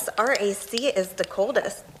SOS. RAC is the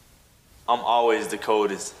coldest. I'm always the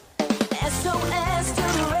coldest. SOS to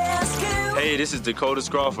the rescue. Hey, this is Dakota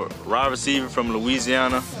Crawford, wide receiver from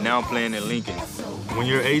Louisiana, now playing in Lincoln. When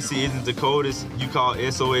your AC isn't the coldest, you call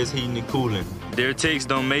SOS Heating and Cooling. Their techs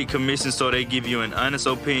don't make commissions, so they give you an honest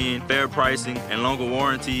opinion, fair pricing, and longer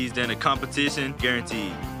warranties than the competition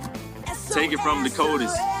guaranteed. Take it from the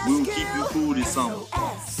coldest. We will keep you cool this summer.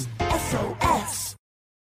 SOS.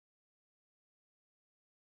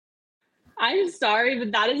 I'm sorry,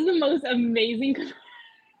 but that is the most amazing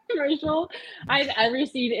commercial I've ever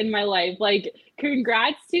seen in my life. Like,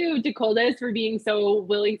 congrats to Dakotas for being so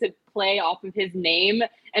willing to play off of his name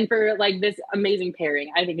and for like this amazing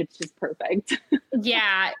pairing. I think it's just perfect.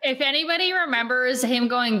 Yeah. If anybody remembers him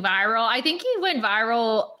going viral, I think he went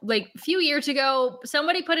viral like a few years ago.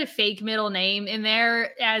 Somebody put a fake middle name in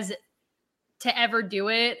there as to ever do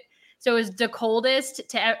it. So it was the coldest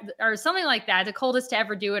to, or something like that, the coldest to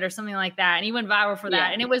ever do it or something like that. And he went viral for that.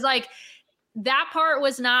 Yeah. And it was like, that part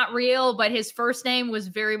was not real, but his first name was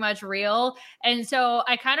very much real. And so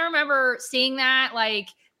I kind of remember seeing that, like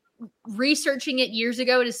researching it years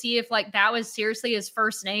ago to see if like that was seriously his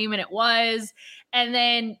first name, and it was, and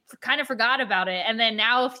then kind of forgot about it. And then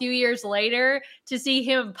now a few years later to see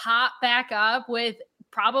him pop back up with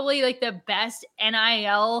probably like the best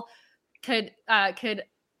NIL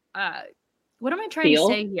what am I trying to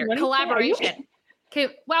say here? Collaboration. Okay,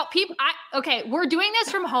 well, we're doing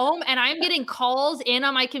this from home and I'm getting calls in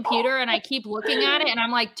on my computer and I keep looking at it and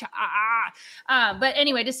I'm like, but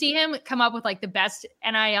anyway, to see him come up with like the best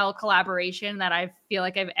NIL collaboration that I feel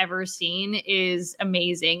like I've ever seen is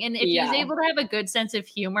amazing. And if he's able to have a good sense of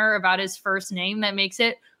humor about his first name, that makes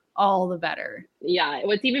it all the better. Yeah,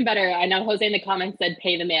 what's even better, I know Jose in the comments said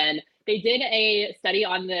pay the man. They did a study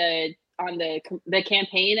on the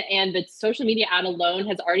campaign, and the social media ad alone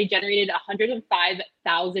has already generated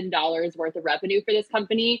 $105,000 worth of revenue for this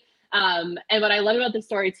company. And what I love about this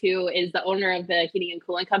story too is the owner of the heating and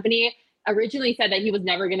cooling company originally said that he was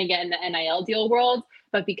never going to get in the NIL deal world,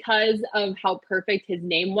 but because of how perfect his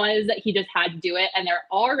name was, he just had to do it. And they're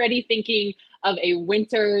already thinking of a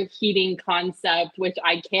winter heating concept, which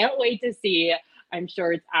I can't wait to see. I'm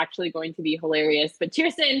sure it's actually going to be hilarious. But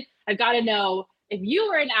Kirsten, I've got to know, if you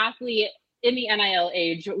were an athlete in the NIL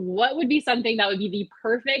age, what would be something that would be the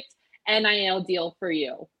perfect NIL deal for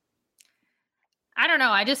you? I don't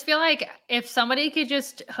know. I just feel like if somebody could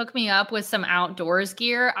just hook me up with some outdoors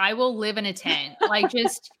gear, I will live in a tent. Like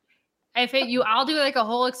just I'll do like a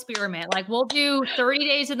whole experiment. Like we'll do 30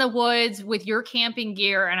 days in the woods with your camping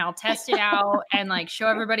gear and I'll test it out and like show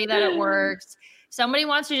everybody that it works. Somebody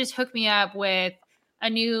wants to just hook me up with a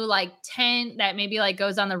new like tent that maybe like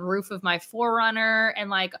goes on the roof of my 4Runner. And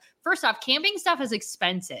like, first off, camping stuff is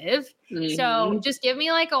expensive. Mm-hmm. So just give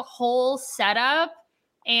me like a whole setup.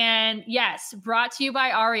 And yes, brought to you by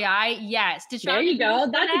REI. Yes. There you go.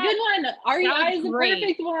 That's a good one. REI is the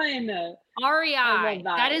perfect one. REI.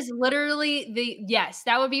 That is literally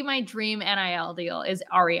that would be my dream NIL deal is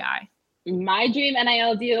REI. My dream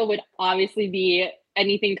NIL deal would obviously be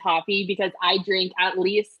anything coffee, because I drink at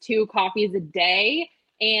least 2 coffees a day.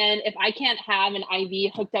 And if I can't have an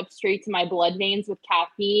IV hooked up straight to my blood veins with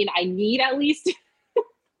caffeine, I need at least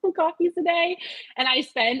 2 coffees a day. And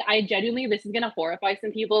I genuinely, this is going to horrify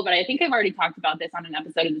some people, but I think I've already talked about this on an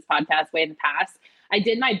episode of this podcast way in the past. I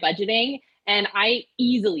did my budgeting and I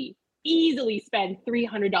easily spend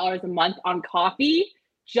 $300 a month on coffee.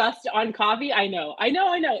 Just on coffee. I know.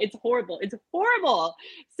 It's horrible.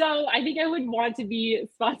 So I think I would want to be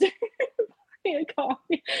sponsored by a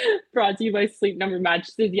coffee brought to you by Sleep Number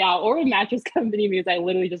mattresses. Yeah. Or a mattress company, because I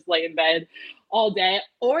literally just lay in bed all day.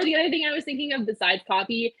 Or the other thing I was thinking of besides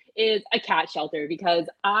coffee is a cat shelter, because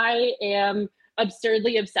I am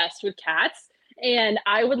absurdly obsessed with cats. And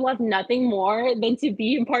I would love nothing more than to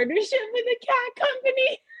be in partnership with a cat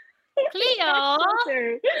company. Cleo.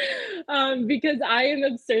 Because I am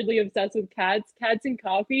absurdly obsessed with cats. Cats and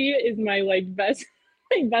coffee is my best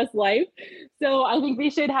life. So I think they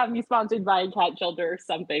should have me sponsored by a cat shelter or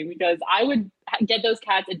something, because I would get those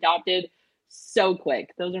cats adopted so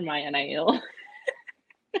quick. Those are my NIL.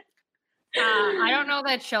 I don't know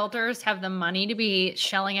that shelters have the money to be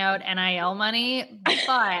shelling out NIL money,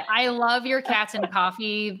 but I love your cats and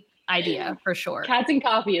coffee idea for sure. Cats and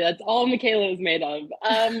coffee, that's all Michaela is made of.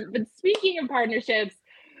 But speaking of partnerships,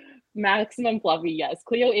 Maximum Fluffy, yes,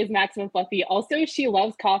 Cleo is Maximum Fluffy. Also, she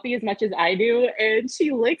loves coffee as much as I do, and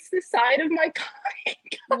she licks the side of my coffee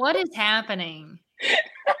cup. What is happening?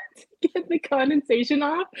 to get the condensation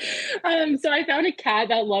off. So I found a cat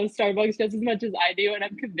that loves Starbucks just as much as I do, and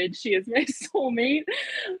I'm convinced she is my soulmate.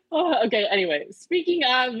 Oh, okay, anyway, speaking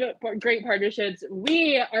of great partnerships,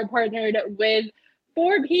 we are partnered with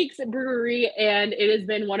Four Peaks Brewery, and it has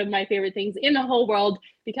been one of my favorite things in the whole world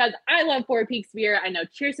because I love Four Peaks beer. I know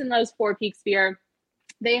Cheerson loves Four Peaks beer.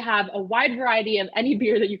 They have a wide variety of any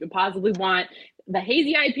beer that you could possibly want. The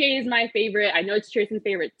hazy IPA is my favorite. I know it's Cheerson's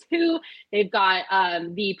favorite too. They've got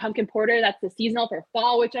the pumpkin porter, that's the seasonal for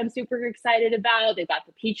fall, which I'm super excited about. They've got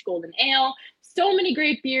the peach golden ale. So many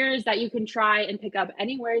great beers that you can try and pick up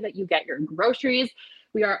anywhere that you get your groceries.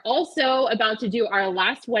 We are also about to do our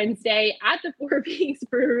last Wednesday at the Four Peaks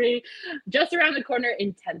Brewery, just around the corner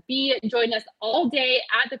in Tempe. Join us all day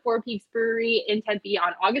at the Four Peaks Brewery in Tempe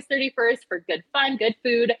on August 31st for good fun, good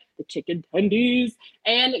food, the chicken tendies,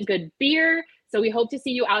 and good beer. So we hope to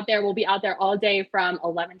see you out there. We'll be out there all day from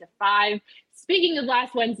 11 to 5. Speaking of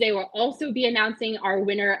last Wednesday, we'll also be announcing our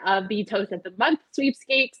winner of the Toast of the Month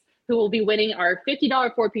sweepstakes, who will be winning our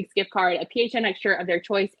 $50 Four Peaks gift card, a PHNX shirt of their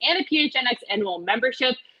choice, and a PHNX annual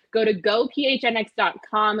membership. Go to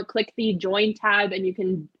gophnx.com, click the join tab, and you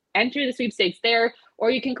can enter the sweepstakes there,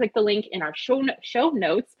 or you can click the link in our show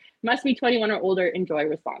notes. Must be 21 or older. Enjoy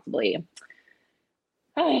responsibly.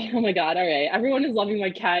 Oh my God. All right. Everyone is loving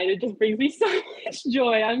my cat. It just brings me so much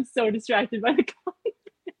joy. I'm so distracted by the comments.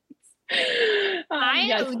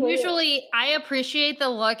 I appreciate the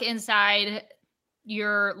look inside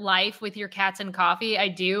your life with your cats and coffee. I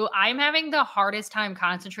do. I'm having the hardest time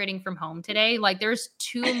concentrating from home today. Like there's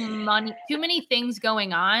too many things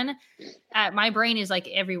going on. My brain is like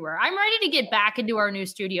everywhere. I'm ready to get back into our new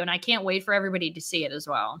studio and I can't wait for everybody to see it as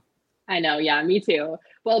well. I know. Yeah, me too.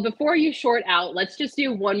 Well, before you short out, let's just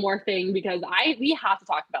do one more thing because we have to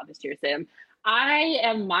talk about this here, Sam. I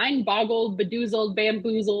am mind-boggled, bedoozled,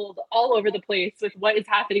 bamboozled all over the place with what is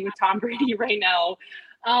happening with Tom Brady right now.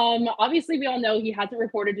 Obviously, we all know he hasn't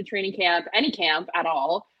reported to training camp, any camp at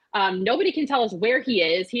all. Nobody can tell us where he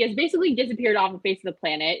is. He has basically disappeared off the face of the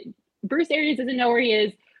planet. Bruce Arians doesn't know where he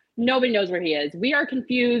is. Nobody knows where he is. We are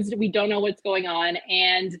confused. We don't know what's going on.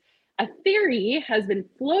 And a theory has been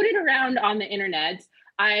floated around on the internet.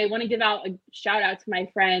 I want to give out a shout out to my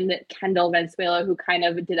friend Kendall Venezuela, who kind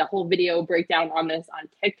of did a whole video breakdown on this on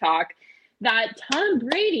TikTok, that Tom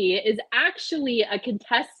Brady is actually a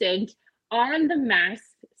contestant on The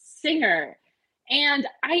Masked Singer. And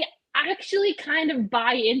I actually kind of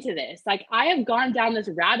buy into this. Like I have gone down this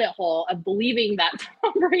rabbit hole of believing that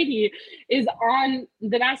Tom Brady is on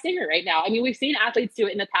The Masked Singer right now. I mean, we've seen athletes do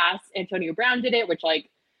it in the past. Antonio Brown did it, which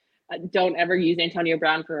don't ever use Antonio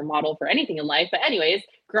Brown for a model for anything in life. But anyways,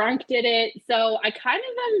 Gronk did it. So I kind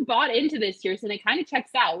of am bought into this, Cheerson. It kind of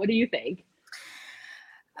checks out. What do you think?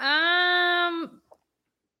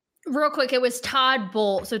 Real quick, it was Todd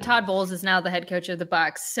Bowles. So Todd Bowles is now the head coach of the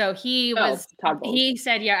Bucks. So he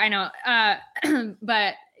said, yeah, I know.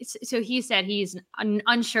 But so he said he's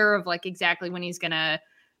unsure of like exactly when he's going to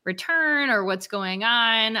return or what's going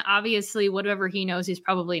on. Obviously, whatever he knows, he's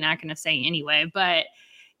probably not going to say anyway. But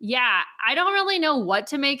yeah, I don't really know what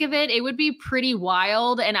to make of it. It would be pretty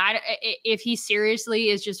wild. And if he seriously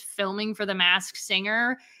is just filming for The Masked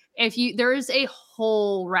Singer, there's a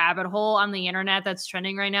whole rabbit hole on the internet that's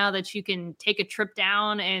trending right now that you can take a trip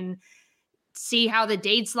down and see how the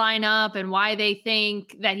dates line up and why they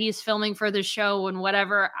think that he's filming for the show and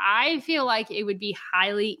whatever. I feel like it would be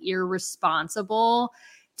highly irresponsible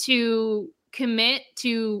to commit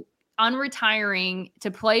to unretiring to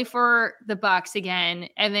play for the Bucks again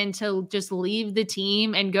and then to just leave the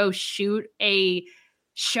team and go shoot a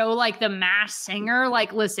show like The Masked Singer.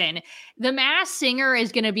 Like, listen, The Masked Singer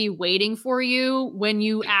is going to be waiting for you when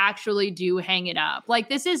you actually do hang it up. Like,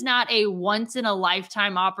 this is not a once in a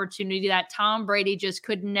lifetime opportunity that Tom Brady just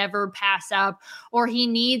could never pass up, or he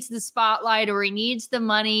needs the spotlight, or he needs the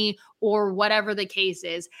money, or whatever the case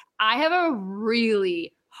is. I have a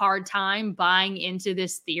really hard time buying into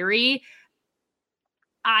this theory.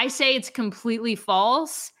 I say it's completely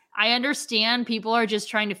false. I understand people are just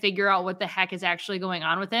trying to figure out what the heck is actually going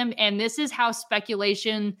on with him. And this is how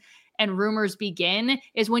speculation and rumors begin,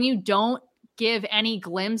 is when you don't give any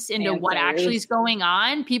glimpse into what actually is going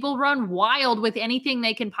on. People run wild with anything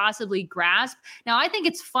they can possibly grasp. Now, I think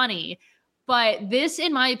it's funny, but this,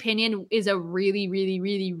 in my opinion, is a really, really,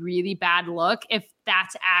 really, really bad look if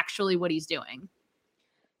that's actually what he's doing.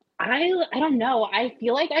 I don't know. I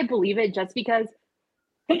feel like I believe it just because.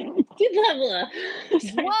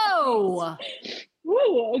 Whoa.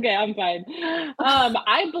 Woo, okay, I'm fine.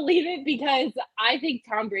 I believe it because I think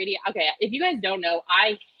Tom Brady. Okay, if you guys don't know,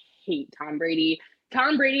 I hate Tom Brady.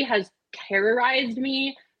 Tom Brady has terrorized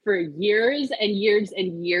me for years and years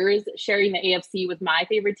and years, sharing the AFC with my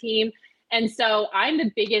favorite team. And so I'm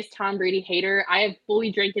the biggest Tom Brady hater. I have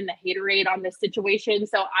fully drinking the haterade on this situation.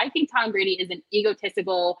 So I think Tom Brady is an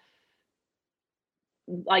egotistical,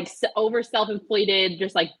 like over self-inflated,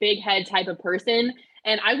 just like big head type of person.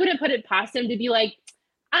 And I wouldn't put it past him to be like,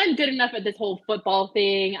 I'm good enough at this whole football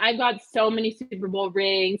thing. I've got so many Super Bowl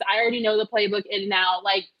rings. I already know the playbook in and out.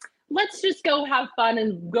 Like, let's just go have fun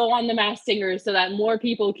and go on The Masked Singer so that more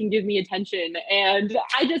people can give me attention. And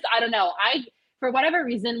I don't know. For whatever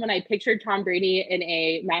reason, when I pictured Tom Brady in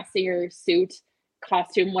a Masked Singer suit,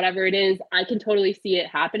 costume, whatever it is, I can totally see it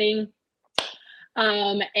happening.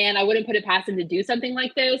 And I wouldn't put it past him to do something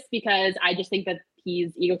like this, because I just think that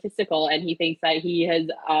he's egotistical and he thinks that he has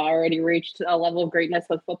already reached a level of greatness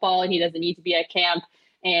with football and he doesn't need to be at camp.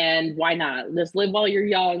 And why not? Just live while you're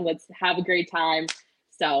young. Let's have a great time.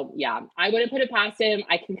 So yeah, I wouldn't put it past him.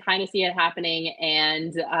 I can kind of see it happening.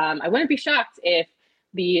 And I wouldn't be shocked if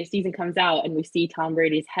the season comes out and we see Tom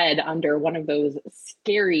Brady's head under one of those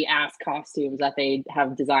scary ass costumes that they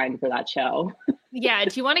have designed for that show. Yeah.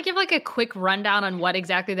 Do you want to give like a quick rundown on what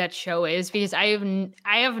exactly that show is? Because I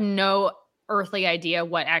have no earthly idea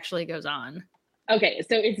what actually goes on. Okay,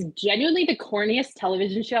 so it's genuinely the corniest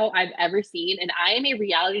television show I've ever seen, and I am a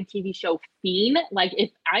reality TV show fiend. Like, if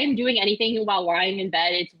I am doing anything while lying in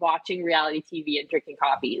bed, it's watching reality TV and drinking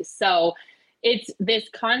coffees. So it's this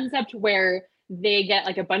concept where they get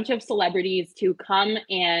like a bunch of celebrities to come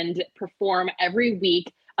and perform every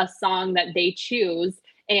week a song that they choose,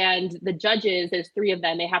 and the judges, there's 3 of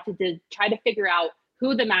them, they have to try to figure out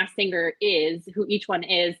who the Masked Singer is, who each one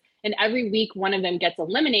is. And every week, one of them gets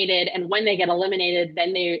eliminated. And when they get eliminated,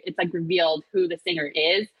 then it's like revealed who the singer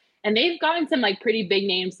is. And they've gotten some like pretty big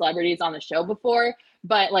name celebrities on the show before,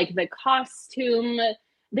 but like the costume,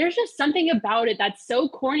 there's just something about it that's so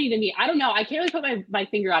corny to me. I don't know. I can't really put my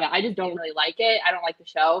finger on it. I just don't really like it. I don't like the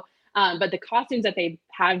show. But the costumes that they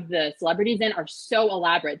have the celebrities in are so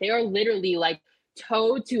elaborate. They are literally like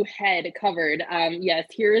toe to head covered. Yes,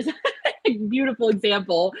 here's a beautiful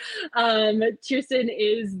example. Tristan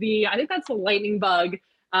is I think that's the lightning bug.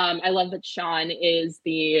 I love that Sean is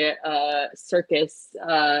the circus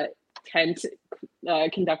tent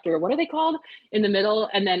conductor. What are they called in the middle?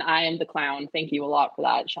 And then I am the clown. Thank you a lot for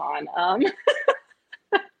that, Sean.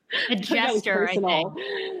 A jester, I think.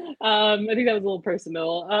 I think that was a little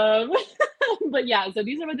personal. But yeah, so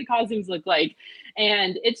these are what the costumes look like.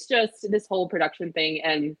 And it's just this whole production thing.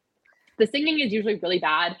 And the singing is usually really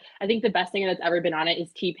bad. I think the best singer that's ever been on it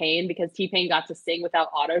is T-Pain, because T-Pain got to sing without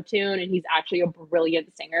auto-tune, and he's actually a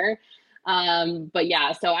brilliant singer. But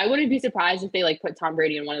yeah, so I wouldn't be surprised if they like put Tom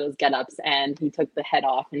Brady in one of those get-ups and he took the head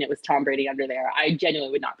off and it was Tom Brady under there. I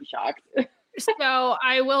genuinely would not be shocked. So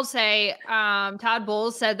I will say, Todd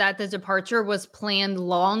Bowles said that the departure was planned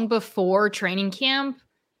long before training camp,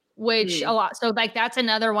 which a lot. So like, that's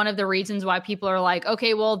another one of the reasons why people are like,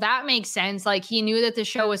 okay, well, that makes sense. Like, he knew that the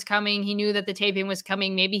show was coming. He knew that the taping was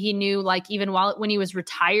coming. Maybe he knew, like, even when he was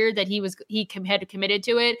retired, that he had committed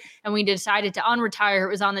to it. And we decided to unretire.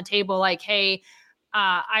 It was on the table. Like, hey,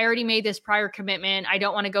 I already made this prior commitment. I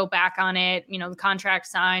don't want to go back on it. You know, the contract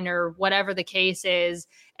signed or whatever the case is.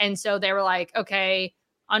 And so they were like, okay,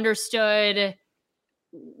 understood.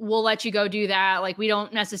 We'll let you go do that. Like, we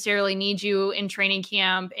don't necessarily need you in training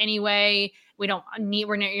camp anyway. You're not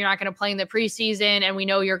going to play in the preseason, and we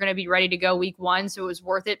know you're going to be ready to go week 1. So it was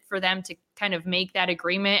worth it for them to kind of make that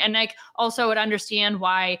agreement. And like, also would understand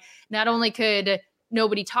why not only could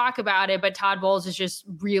nobody talk about it, but Todd Bowles is just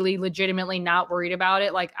really legitimately not worried about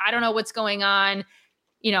it. Like, I don't know what's going on.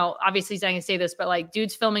 You know, obviously he's not going to say this, but like,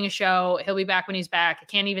 dude's filming a show. He'll be back when he's back. I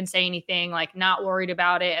can't even say anything, like, not worried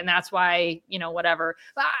about it. And that's why, you know, whatever.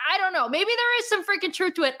 But I don't know. Maybe there is some freaking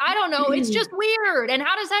truth to it. I don't know. It's just weird. And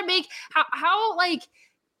how does that make, how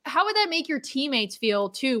would that make your teammates feel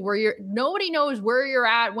too, where nobody knows where you're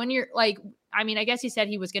at when you're like, I mean, I guess he said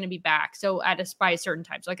he was going to be back. So by a certain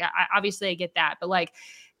time. So like, obviously I get that, but like,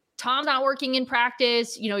 Tom's not working in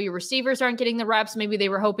practice. You know, your receivers aren't getting the reps maybe they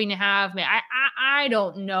were hoping to have. I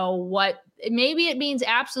don't know what. Maybe it means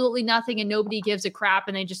absolutely nothing and nobody gives a crap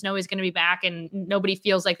and they just know he's going to be back and nobody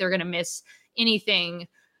feels like they're going to miss anything.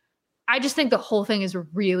 I just think the whole thing is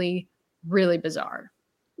really, really bizarre.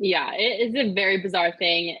 Yeah, it is a very bizarre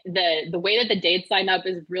thing. The way that the dates line up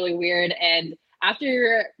is really weird. And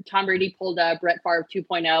after Tom Brady pulled up Brett Favre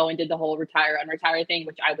 2.0 and did the whole retire, unretire thing,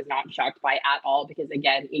 which I was not shocked by at all because,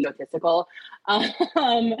 again, egotistical,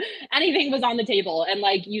 anything was on the table. And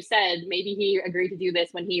like you said, maybe he agreed to do this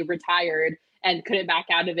when he retired and couldn't back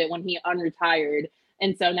out of it when he unretired.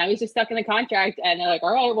 And so now he's just stuck in the contract, and they're like,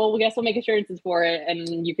 all right, well, we guess we'll make assurances for it,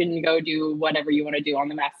 and you can go do whatever you want to do on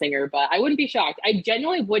The Masked Singer. But I wouldn't be shocked. I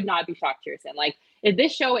genuinely would not be shocked, Kirsten. Like, if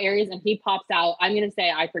this show airs and he pops out, I'm going to say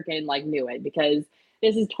I freaking, like, knew it, because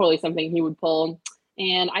this is totally something he would pull.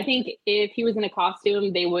 And I think if he was in a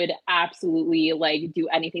costume, they would absolutely, like, do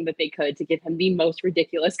anything that they could to give him the most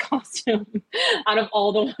ridiculous costume out of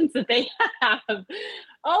all the ones that they have.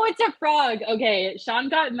 Oh, it's a frog. Okay, Sean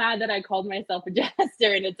got mad that I called myself a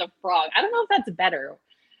jester and it's a frog. I don't know if that's better.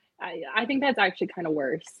 I think that's actually kind of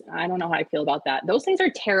worse. I don't know how I feel about that. Those things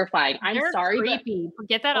are terrifying. They're sorry. creepy.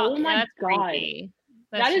 Get that off. Oh my God. Creepy.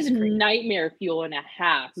 That is nightmare fuel and a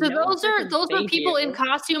half. So No, those were people you. in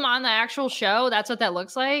costume on the actual show. That's what that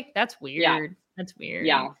looks like. That's weird. Yeah. That's weird.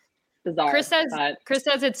 Yeah. Bizarre. Chris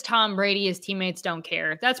says it's Tom Brady. His teammates don't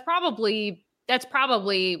care. That's probably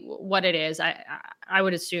what it is. I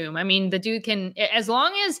would assume. I mean, the dude can, as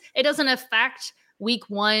long as it doesn't affect week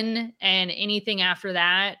 1 and anything after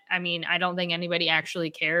that. I mean, I don't think anybody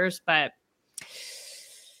actually cares, but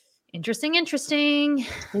interesting. This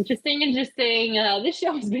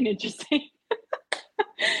show has been interesting.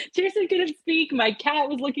 Jason couldn't speak. My cat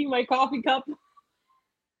was licking my coffee cup.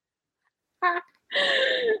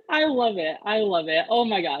 I love it. Oh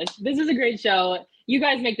my gosh. This is a great show. You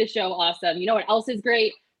guys make this show awesome. You know what else is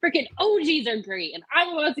great? Freaking OGs are great. And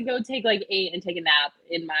I'm about to go take like 8 and take a nap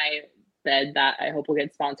in my bed that I hope will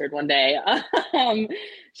get sponsored one day.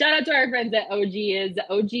 Shout out to our friends at OGs.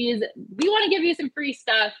 OGs, we want to give you some free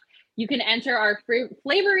stuff. You can enter our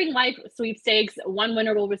Flavoring Life sweepstakes. One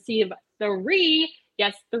winner will receive 3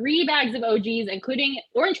 bags of OGs, including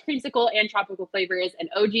orange creamsicle and tropical flavors, an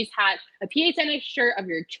OGs hat, a PHNX shirt of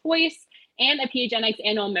your choice, and a PHNX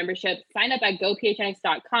annual membership. Sign up at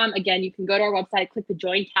gophnx.com. Again, you can go to our website, click the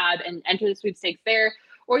join tab, and enter the sweepstakes there.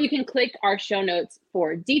 Or you can click our show notes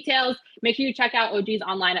for details. Make sure you check out OGs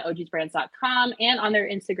online at ogsbrands.com and on their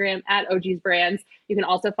Instagram at ogsbrands. You can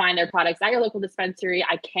also find their products at your local dispensary.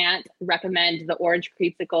 I can't recommend the orange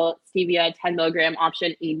creamsicle stevia 10 milligram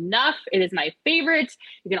option enough. It is my favorite.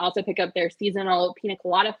 You can also pick up their seasonal pina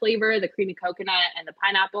colada flavor, the creamy coconut, and the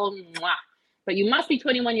pineapple. Mwah. But you must be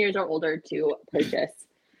 21 years or older to purchase.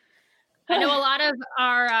 I know a lot of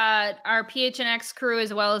our PHNX crew,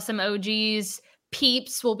 as well as some OGs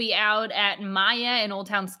peeps, will be out at Maya in Old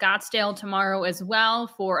Town Scottsdale tomorrow as well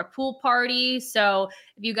for a pool party. So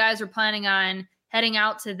if you guys are planning on heading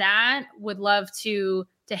out to that, would love to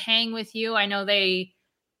hang with you. I know I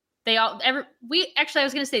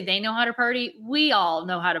was going to say they know how to party. We all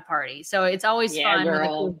know how to party. So it's always fun when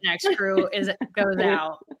the PHNX crew goes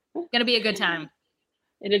out. Gonna be a good time.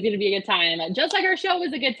 It is going to be a good time. Just like our show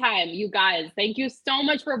was a good time. You guys, thank you so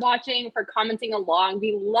much for watching, for commenting along.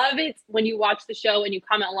 We love it when you watch the show and you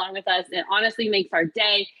comment along with us. It honestly makes our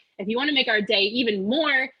day. If you want to make our day even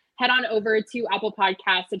more, head on over to Apple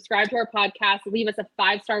Podcasts, subscribe to our podcast, leave us a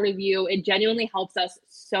 5-star review. It genuinely helps us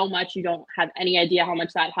so much. You don't have any idea how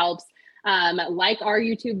much that helps. Like our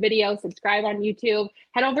YouTube video, subscribe on YouTube,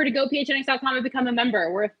 head over to gophnx.com and become a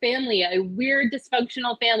member. We're a family, a weird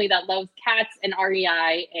dysfunctional family that loves cats and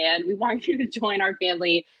REI, and we want you to join our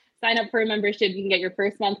family. Sign up for a membership. You can get your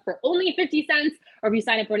first month for only 50 cents, or if you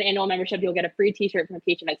sign up for an annual membership, you'll get a free t-shirt from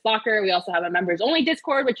the PHNX Locker. We also have a members only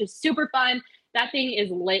Discord, which is super fun. That thing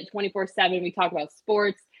is lit 24/7. We talk about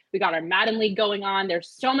sports. We got our Madden League going on. There's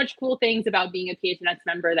so much cool things about being a PHNX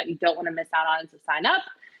member that you don't want to miss out on, so sign up.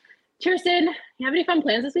 Kirsten, you have any fun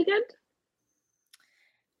plans this weekend?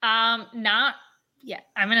 Not yet.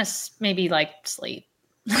 I'm gonna maybe sleep.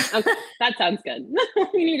 Okay, that sounds good.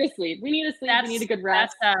 We need to sleep. We need a good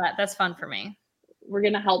rest. That's fun for me. We're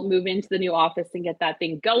gonna help move into the new office and get that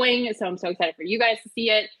thing going. So I'm so excited for you guys to see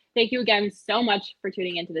it. Thank you again so much for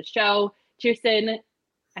tuning into the show. Kirsten,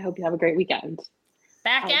 I hope you have a great weekend.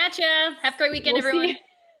 Back at you. Have a great weekend, everyone.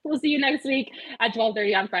 We'll see you next week at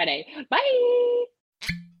 12:30 on Friday. Bye.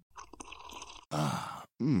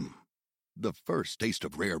 The first taste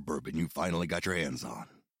of rare bourbon you finally got your hands on.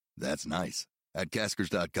 That's nice. At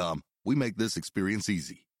Caskers.com, we make this experience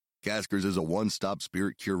easy. Caskers is a one-stop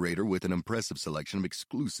spirit curator with an impressive selection of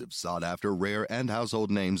exclusive, sought-after, rare, and household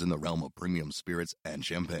names in the realm of premium spirits and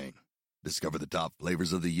champagne. Discover the top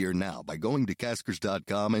flavors of the year now by going to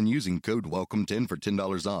Caskers.com and using code WELCOME10 for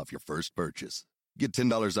 $10 off your first purchase. Get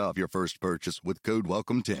 $10 off your first purchase with code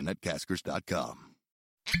WELCOME10 at Caskers.com.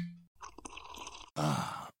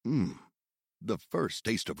 The first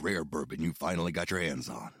taste of rare bourbon you finally got your hands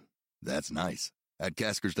on. That's nice. At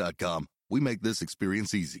Caskers.com, we make this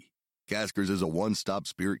experience easy. Caskers is a one-stop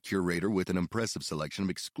spirit curator with an impressive selection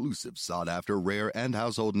of exclusive, sought-after, rare, and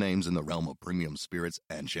household names in the realm of premium spirits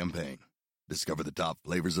and champagne. Discover the top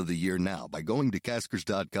flavors of the year now by going to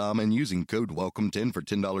Caskers.com and using code WELCOME10 for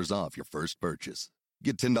 $10 off your first purchase.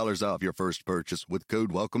 Get $10 off your first purchase with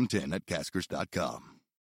code WELCOME10 at Caskers.com.